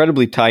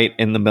incredibly tight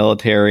in the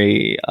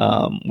military,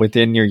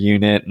 within your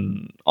unit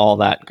and all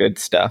that good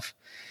stuff.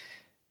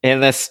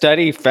 And the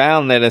study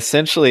found that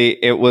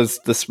essentially it was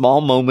the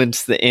small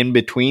moments, the in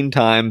between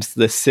times,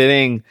 the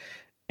sitting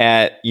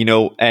at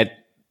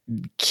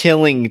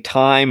killing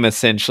time,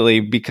 essentially,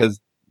 because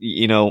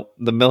in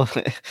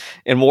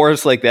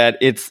wars like that,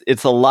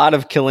 it's a lot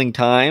of killing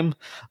time,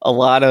 a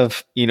lot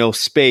of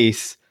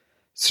space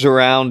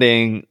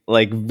surrounding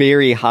like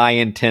very high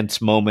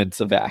intense moments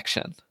of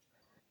action.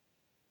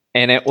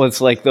 And it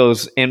was like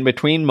those in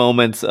between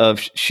moments of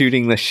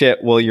shooting the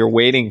shit while you're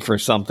waiting for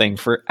something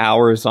for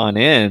hours on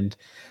end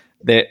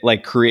that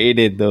like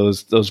created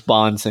those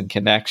bonds and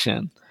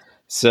connection.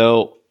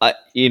 So,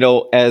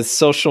 as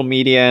social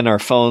media and our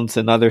phones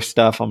and other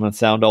stuff, I'm going to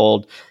sound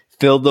old,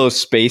 fill those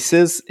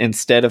spaces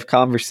instead of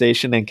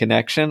conversation and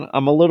connection,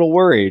 I'm a little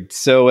worried.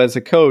 So as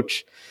a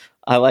coach,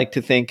 I like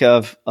to think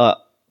of,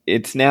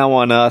 it's now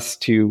on us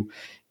to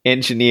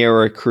engineer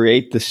or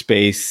create the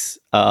space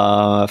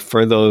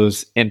for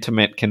those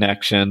intimate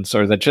connections,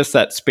 or just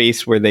that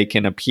space where they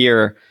can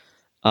appear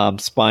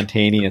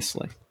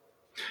spontaneously.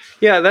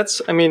 Yeah,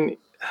 that's,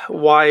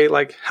 why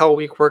like Hell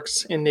Week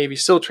works in Navy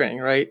SEAL training,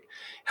 right?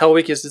 Hell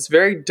Week is this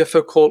very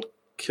difficult,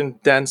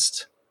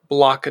 condensed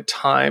block of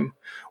time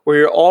where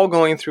you're all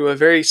going through a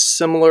very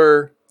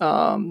similar,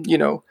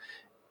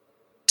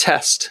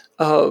 test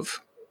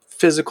of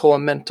physical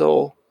and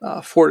mental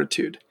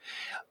fortitude.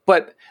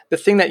 But the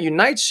thing that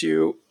unites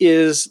you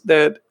is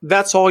that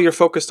that's all you're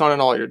focused on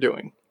and all you're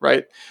doing,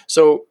 right?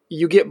 So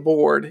you get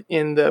bored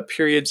in the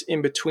periods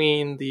in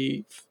between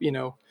the,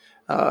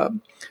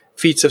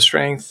 feats of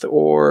strength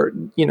or,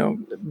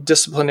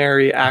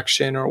 disciplinary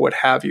action or what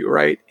have you,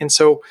 right? And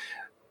so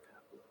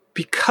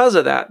because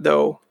of that,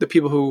 though, the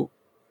people who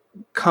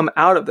come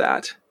out of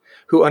that,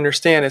 who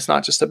understand it's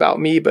not just about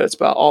me, but it's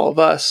about all of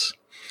us,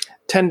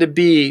 tend to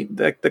be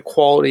the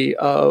quality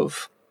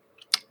of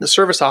the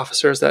service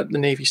officers that the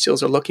Navy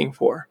SEALs are looking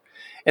for.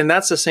 And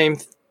that's the same,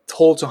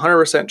 holds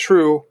 100%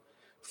 true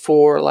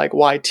for like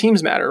why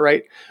teams matter,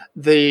 right?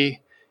 The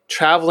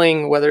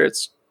traveling, whether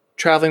it's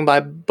traveling by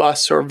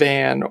bus or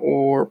van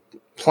or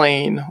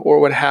plane or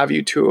what have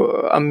you to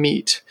a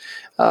meet,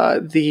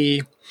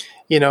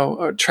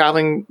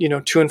 traveling,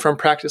 to and from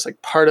practice,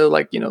 like part of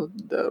like,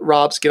 the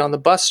Rob's get on the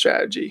bus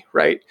strategy,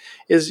 right?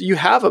 Is you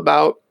have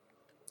about,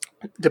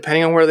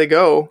 depending on where they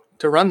go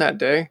to run that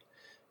day,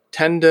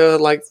 10 to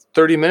like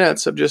 30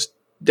 minutes of just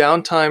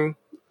downtime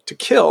to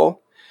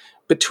kill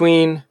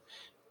between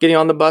getting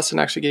on the bus and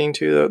actually getting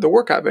to the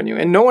workout venue.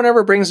 And no one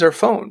ever brings their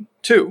phone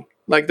too.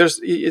 Like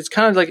it's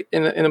kind of like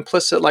an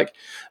implicit, like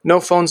no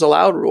phones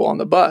allowed rule on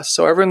the bus.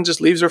 So everyone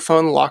just leaves their phone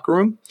in the locker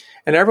room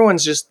and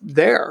everyone's just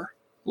there.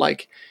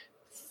 Like,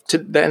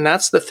 and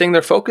that's the thing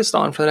they're focused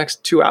on for the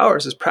next 2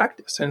 hours is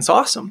practice. And it's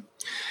awesome.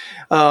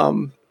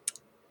 And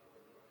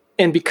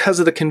because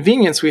of the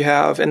convenience we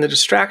have and the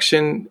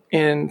distraction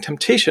and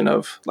temptation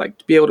of like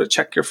to be able to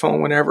check your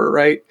phone whenever,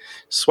 right?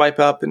 Swipe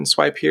up and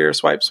swipe here,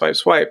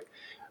 swipe.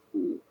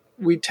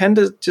 We tend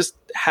to just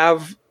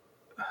have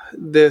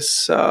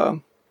this,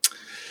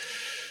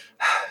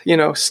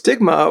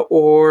 stigma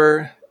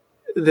or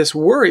this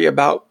worry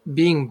about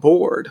being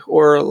bored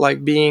or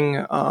like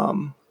being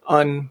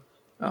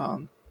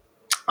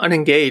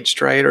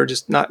unengaged, right? Or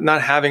just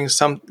not having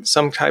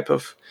some type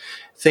of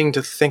thing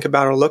to think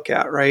about or look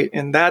at, right?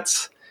 And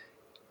that's,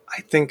 I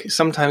think,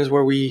 sometimes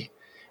where we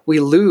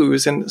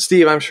lose, and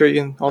Steve, I'm sure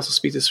you can also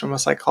speak this from a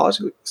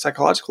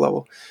psychological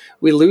level,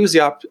 we lose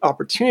the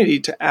opportunity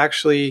to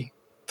actually,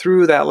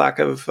 through that lack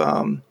of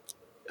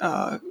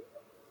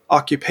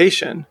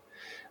occupation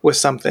with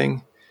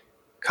something,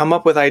 come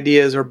up with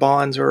ideas or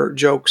bonds or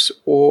jokes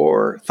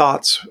or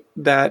thoughts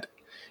that,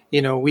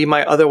 we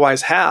might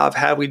otherwise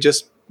have we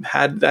just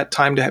had that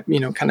time to,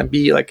 kind of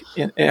be like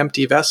an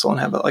empty vessel and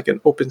have like an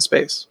open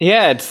space.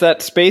 Yeah, it's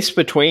that space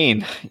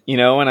between,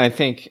 and I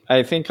think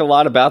a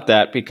lot about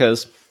that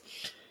because,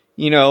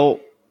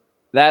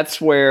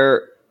 that's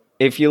where,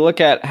 if you look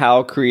at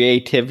how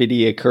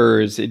creativity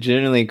occurs, it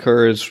generally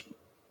occurs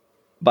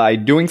by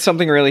doing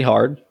something really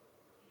hard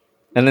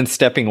and then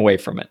stepping away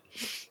from it.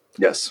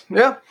 Yes.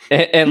 Yeah.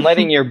 And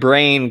letting your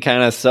brain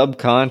kind of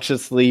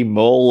subconsciously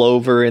mull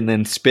over and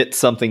then spit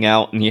something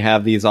out, and you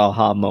have these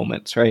aha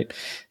moments, right?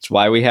 It's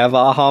why we have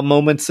aha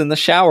moments in the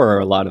shower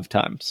a lot of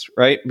times,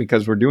 right?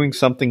 Because we're doing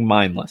something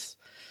mindless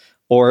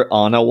or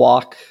on a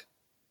walk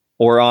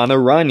or on a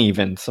run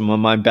even. Some of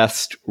my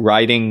best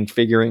writing,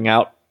 figuring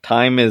out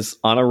time is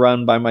on a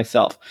run by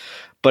myself.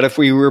 But if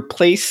we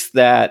replace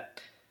that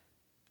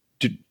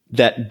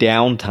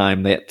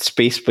downtime, that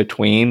space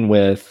between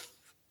with,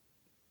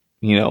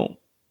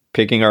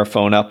 picking our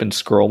phone up and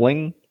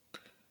scrolling,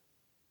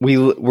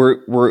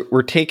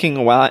 we're taking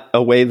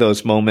away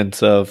those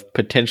moments of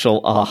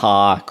potential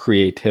aha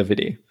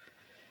creativity.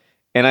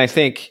 And I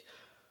think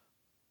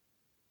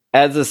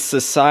as a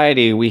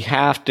society, we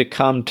have to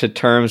come to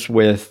terms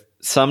with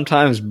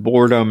sometimes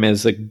boredom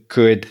is a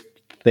good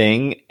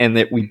thing and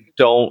that we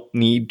don't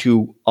need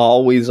to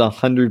always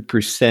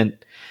 100%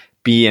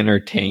 be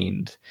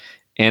entertained.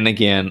 And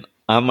again,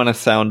 I'm going to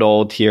sound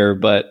old here,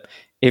 but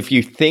if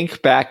you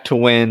think back to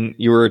when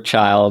you were a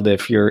child,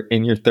 if you're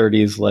in your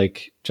 30s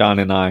like John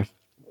and I,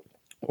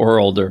 or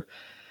older,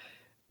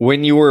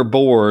 when you were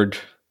bored,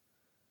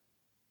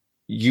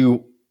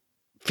 you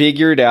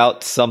figured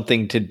out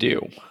something to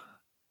do.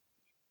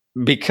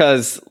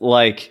 Because,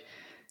 like,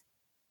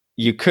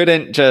 you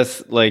couldn't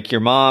just, like,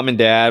 your mom and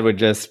dad would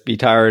just be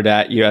tired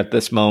at you at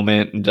this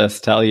moment and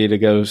just tell you to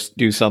go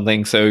do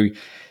something. So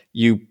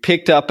you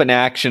picked up an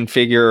action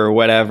figure or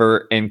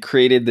whatever and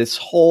created this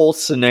whole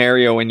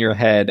scenario in your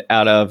head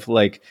out of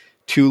like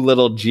 2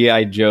 little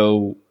G.I.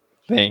 Joe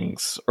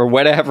things or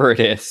whatever it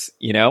is,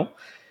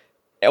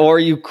 or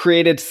you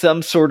created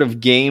some sort of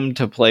game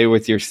to play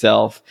with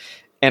yourself.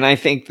 And I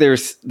think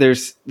there's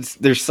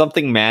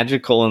something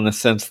magical in the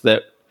sense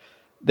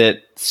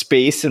that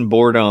space and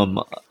boredom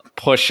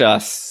push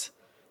us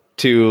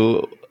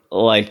to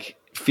like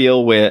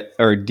feel with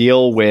or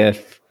deal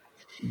with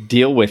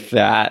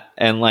that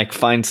and like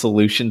find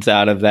solutions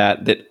out of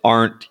that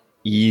aren't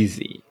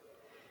easy.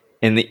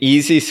 And the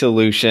easy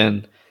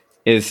solution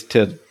is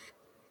to,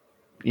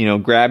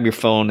 grab your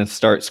phone and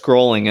start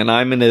scrolling. And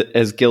I'm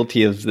as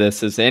guilty of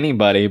this as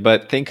anybody,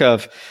 but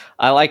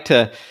I like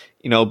to,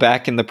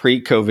 back in the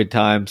pre-COVID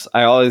times,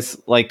 I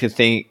always like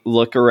to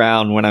look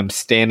around when I'm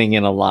standing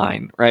in a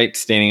line, right?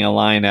 Standing in a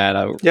line at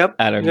a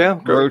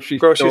grocery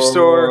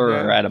store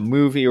or at a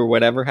movie or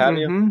whatever have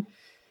you,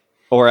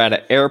 or at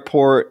an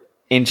airport.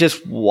 And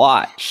just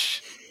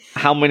watch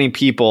how many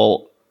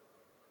people,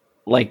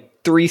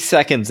 like 3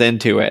 seconds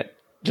into it,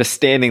 just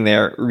standing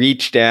there,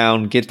 reach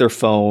down, get their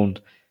phone,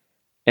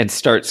 and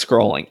start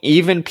scrolling.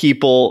 Even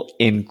people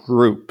in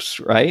groups,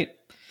 right?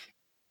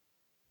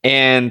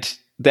 And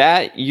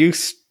that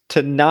used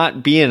to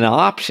not be an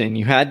option.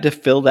 You had to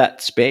fill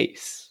that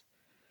space.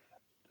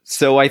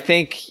 So I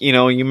think,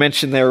 you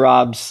mentioned there,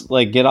 Rob's,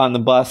 like, get on the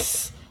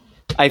bus.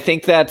 I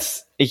think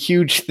that's a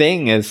huge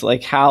thing is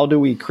like, how do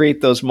we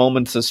create those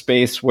moments of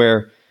space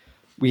where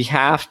we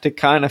have to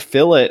kind of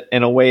fill it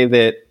in a way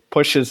that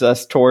pushes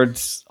us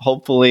towards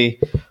hopefully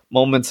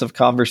moments of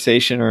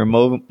conversation or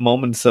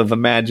moments of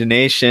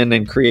imagination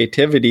and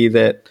creativity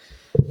that,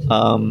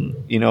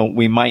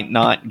 we might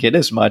not get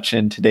as much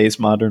in today's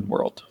modern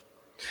world.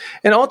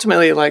 And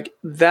ultimately, like,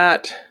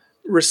 that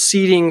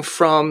receding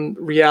from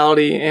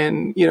reality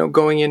and,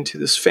 going into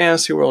this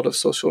fantasy world of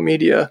social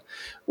media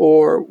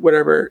or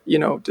whatever,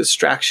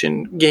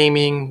 distraction,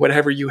 gaming,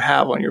 whatever you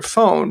have on your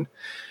phone,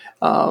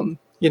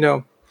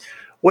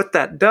 what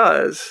that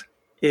does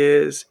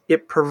is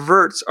it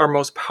perverts our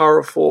most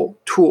powerful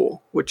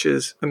tool, which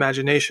is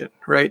imagination,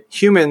 right?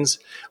 Humans,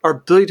 our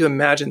ability to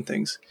imagine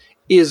things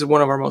is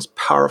one of our most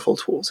powerful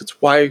tools. It's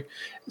why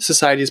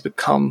society has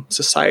become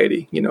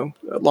society,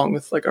 along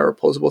with like our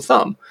opposable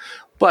thumb.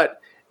 But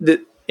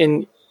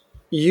in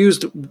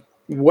used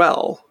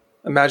well,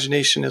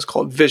 imagination is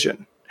called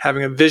vision.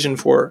 Having a vision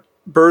for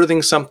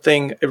birthing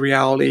something, a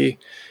reality,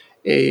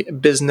 a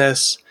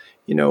business,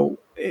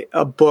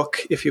 a book,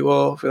 if you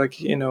will, like,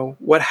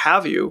 what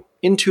have you,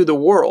 into the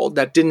world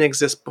that didn't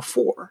exist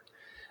before.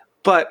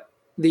 But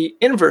the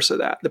inverse of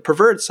that, the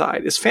perverted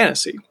side, is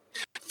fantasy.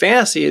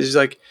 Fantasy is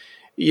like,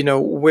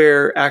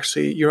 where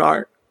actually you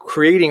aren't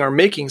creating or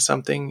making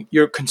something,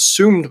 you're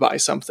consumed by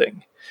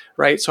something,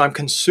 right? So I'm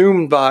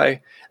consumed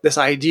by this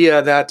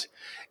idea that,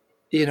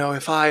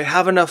 if I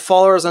have enough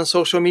followers on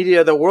social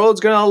media, the world's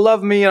going to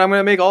love me and I'm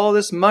going to make all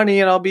this money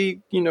and I'll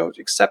be,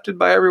 accepted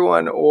by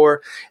everyone.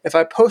 Or if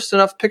I post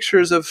enough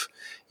pictures of,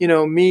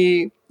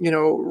 me,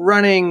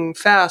 running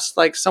fast,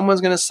 like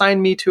someone's going to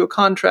sign me to a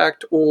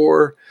contract.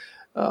 Or,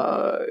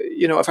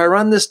 if I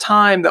run this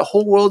time, the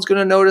whole world's going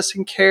to notice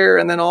and care.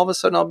 And then all of a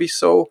sudden I'll be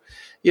so,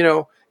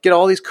 get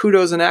all these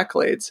kudos and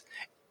accolades.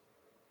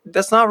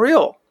 That's not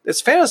real.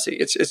 It's fantasy.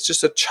 It's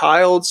just a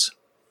child's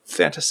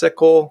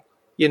fantasical,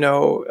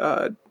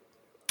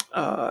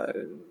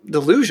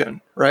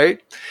 delusion,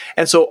 right?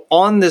 And so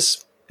on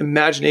this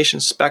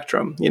imagination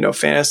spectrum,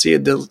 fantasy,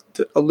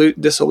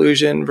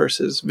 disillusion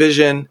versus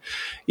vision,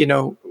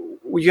 you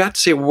have to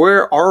say,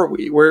 where are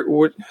we?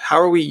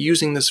 How are we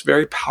using this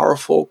very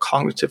powerful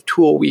cognitive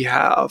tool we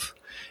have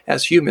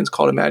as humans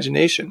called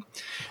imagination?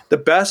 The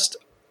best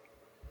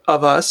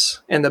of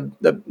us and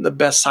the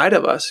best side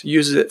of us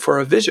uses it for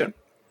a vision,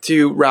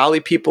 to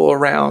rally people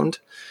around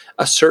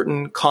a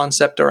certain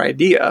concept or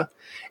idea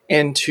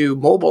and to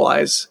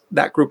mobilize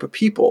that group of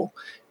people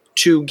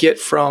to get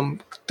from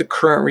the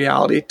current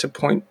reality to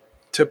point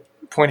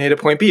A to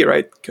point B,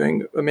 right?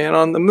 Going a man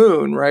on the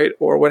moon, right?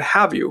 Or what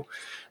have you.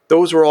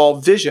 Those were all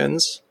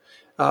visions,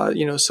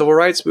 civil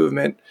rights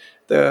movement,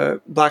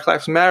 the Black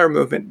Lives Matter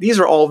movement. These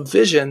are all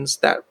visions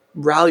that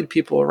rallied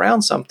people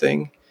around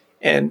something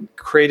and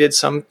created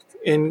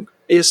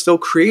is still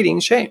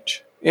creating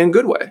change in a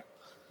good way.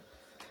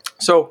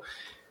 So,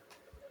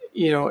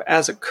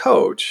 as a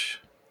coach,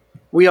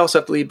 we also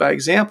have to lead by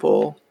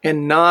example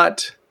and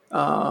not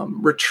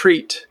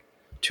retreat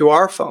to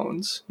our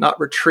phones, not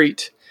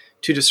retreat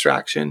to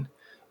distraction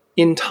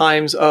in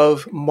times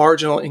of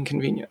marginal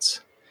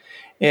inconvenience.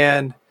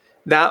 And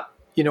that,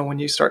 when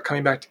you start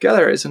coming back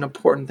together, is an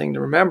important thing to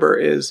remember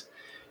is,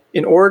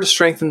 in order to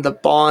strengthen the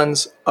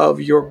bonds of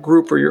your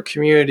group or your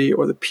community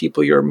or the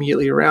people you're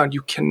immediately around,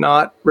 you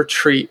cannot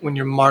retreat when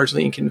you're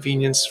marginally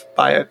inconvenienced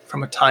by it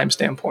from a time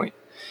standpoint.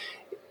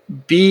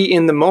 Be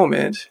in the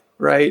moment,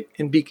 right?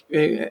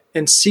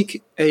 And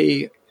seek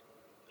a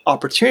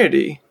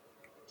opportunity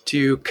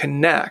to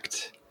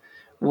connect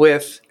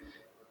with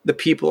the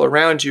people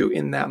around you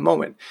in that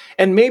moment.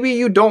 And maybe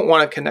you don't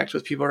want to connect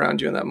with people around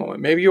you in that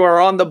moment. Maybe you are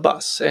on the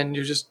bus and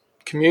you're just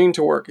commuting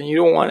to work and you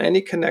don't want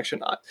any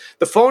connection.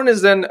 The phone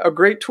is then a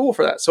great tool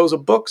for that. So is a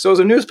book, so is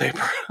a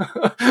newspaper.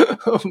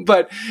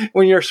 But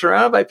when you're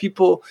surrounded by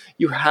people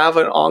you have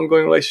an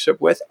ongoing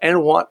relationship with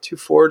and want to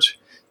forge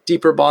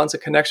deeper bonds of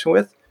connection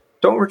with,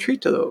 don't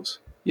retreat to those.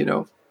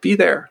 Be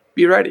there,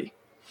 be ready.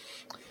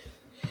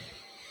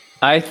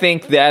 I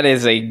think that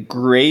is a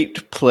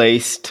great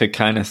place to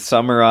kind of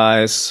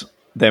summarize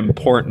the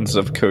importance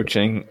of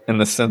coaching, in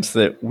the sense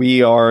that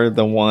we are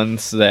the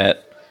ones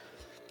that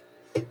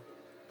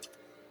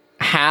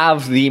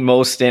have the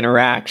most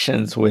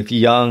interactions with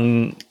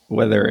young,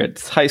 whether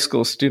it's high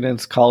school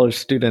students, college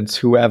students,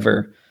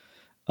 whoever,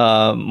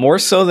 more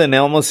so than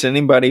almost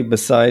anybody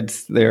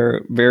besides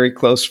their very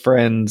close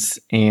friends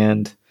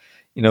and,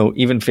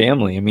 even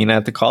family. I mean,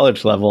 at the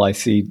college level, I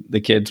see the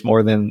kids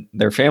more than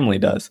their family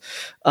does.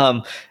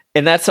 And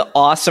that's an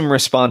awesome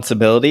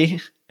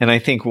responsibility. And I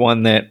think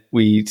one that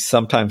we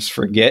sometimes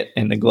forget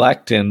and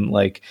neglect and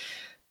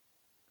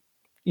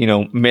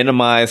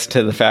minimize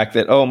to the fact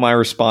that, oh, my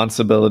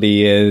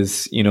responsibility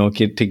is,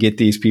 to get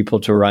these people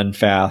to run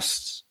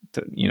fast,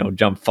 to,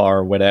 jump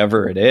far,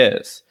 whatever it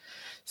is,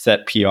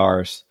 set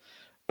PRs.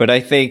 But I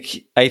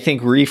think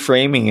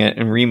reframing it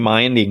and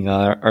reminding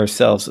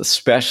ourselves,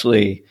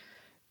 especially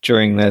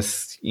during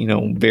this,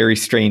 very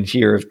strange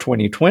year of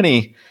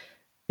 2020,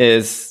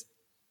 is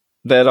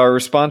that our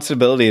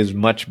responsibility is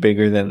much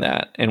bigger than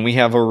that. And we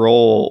have a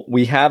role,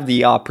 we have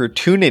the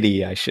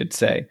opportunity, I should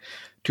say,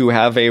 to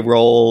have a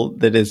role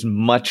that is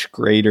much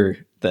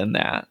greater than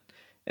that.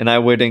 And I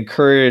would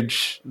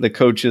encourage the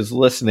coaches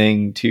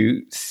listening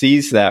to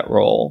seize that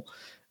role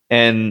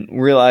and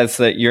realize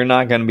that you're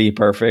not going to be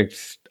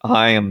perfect.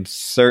 I am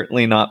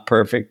certainly not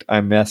perfect.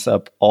 I mess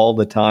up all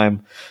the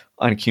time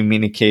on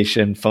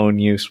communication, phone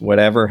use,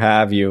 whatever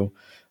have you.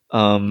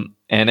 And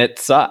and it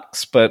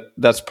sucks, but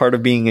that's part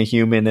of being a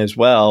human as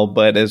well.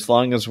 But as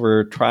long as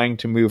we're trying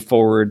to move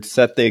forward,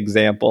 set the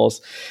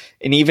examples,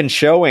 and even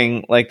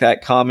showing like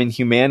that common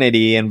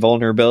humanity and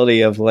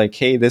vulnerability of like,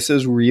 hey, this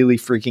is really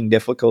freaking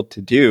difficult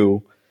to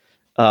do,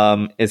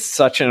 is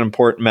such an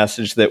important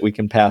message that we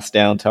can pass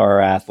down to our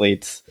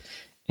athletes.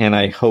 And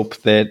I hope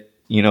that,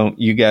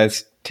 you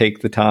guys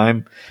take the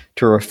time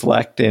to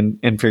reflect and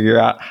figure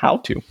out how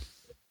to.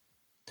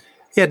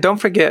 Yeah, don't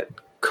forget,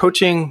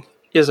 coaching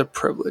is a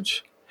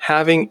privilege.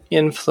 Having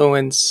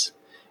influence,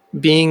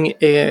 being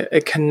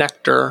a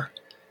connector,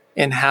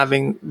 and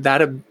having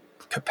that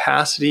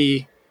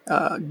capacity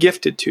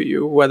gifted to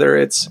you, whether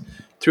it's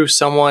through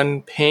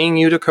someone paying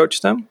you to coach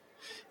them,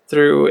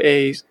 through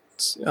a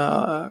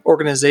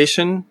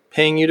organization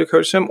paying you to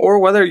coach them, or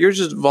whether you're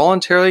just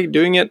voluntarily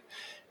doing it,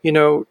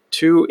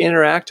 to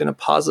interact in a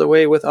positive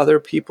way with other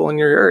people in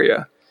your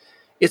area.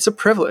 It's a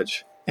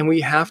privilege. And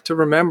we have to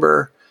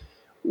remember,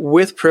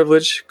 with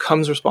privilege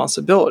comes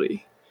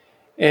responsibility.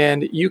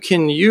 And you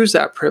can use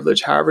that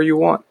privilege however you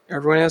want.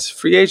 Everyone has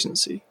free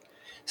agency.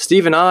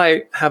 Steve and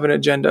I have an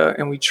agenda,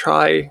 and we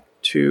try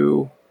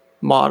to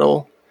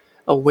model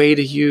a way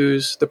to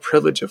use the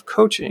privilege of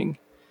coaching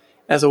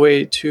as a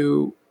way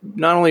to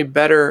not only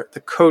better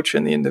the coach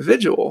and the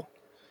individual,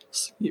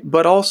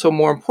 but also,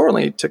 more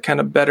importantly, to kind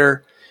of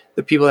better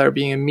the people that are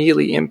being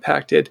immediately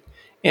impacted,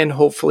 and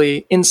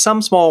hopefully, in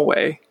some small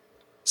way,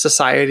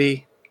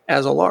 society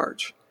as a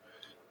large.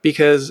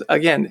 Because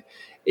again,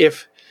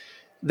 if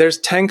there's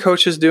 10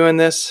 coaches doing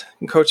this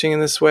and coaching in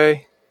this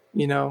way,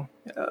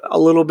 a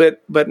little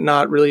bit, but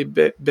not really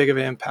big of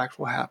an impact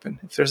will happen.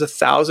 If there's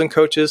 1,000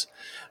 coaches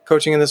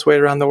coaching in this way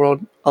around the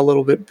world, a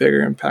little bit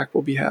bigger impact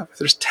will have. If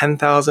there's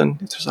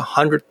 10,000, if there's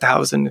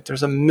 100,000, if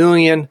there's 1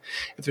 million,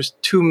 if there's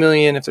 2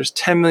 million, if there's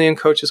 10 million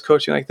coaches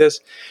coaching like this,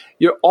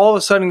 you're all of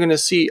a sudden going to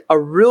see a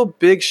real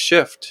big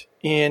shift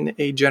in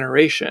a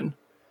generation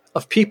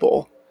of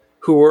people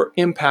who were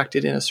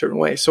impacted in a certain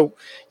way. So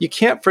you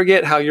can't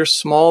forget how your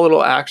small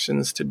little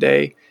actions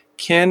today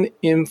can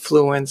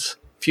influence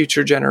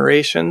future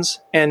generations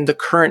and the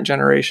current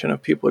generation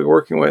of people you're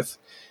working with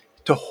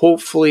to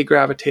hopefully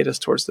gravitate us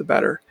towards the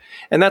better.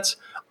 And that's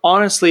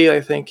honestly,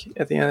 I think,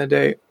 at the end of the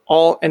day,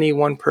 all any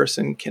one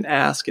person can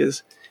ask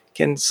is,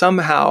 can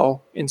somehow,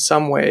 in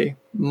some way,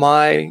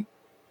 my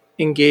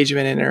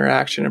engagement and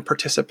interaction and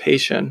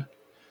participation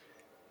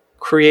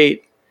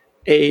create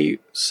a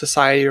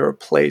society or a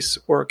place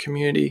or a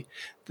community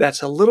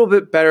that's a little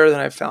bit better than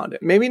I found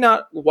it. Maybe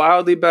not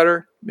wildly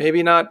better,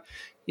 maybe not,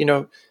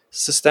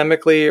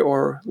 systemically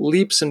or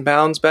leaps and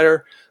bounds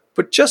better,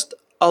 but just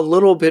a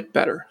little bit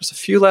better. There's a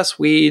few less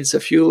weeds, a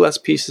few less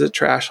pieces of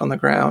trash on the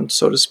ground,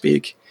 so to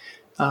speak.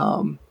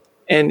 And,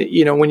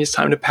 when it's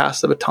time to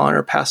pass the baton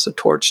or pass the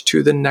torch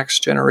to the next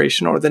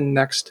generation or the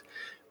next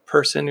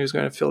person who's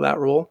going to fill that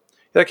role,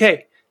 you're like,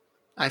 hey,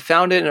 I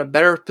found it in a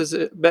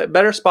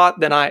better spot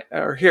than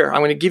here.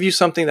 I'm going to give you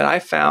something that I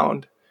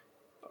found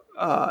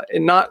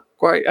in not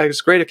quite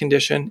as great a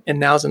condition, and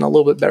now is in a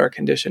little bit better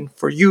condition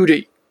for you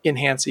to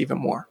enhance even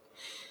more.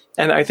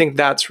 And I think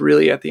that's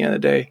really, at the end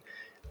of the day,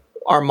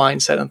 our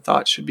mindset and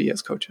thought should be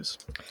as coaches.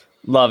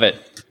 Love it.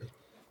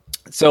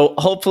 So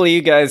hopefully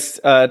you guys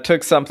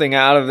took something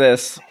out of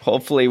this.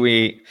 Hopefully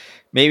we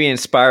maybe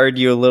inspired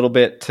you a little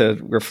bit to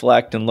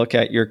reflect and look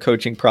at your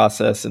coaching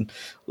process and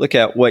look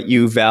at what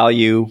you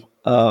value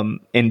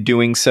in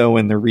doing so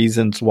and the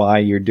reasons why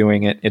you're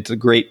doing it. It's a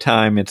great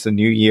time. It's a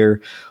new year.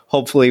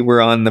 Hopefully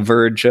we're on the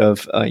verge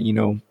of,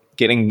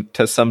 getting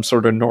to some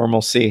sort of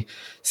normalcy.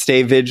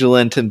 Stay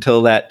vigilant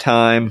until that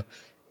time.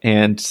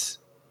 And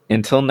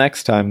until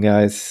next time,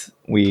 guys,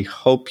 we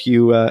hope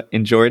you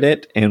enjoyed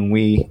it and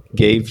we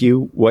gave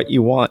you what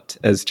you want,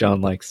 as John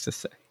likes to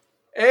say.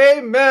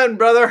 Amen,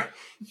 brother.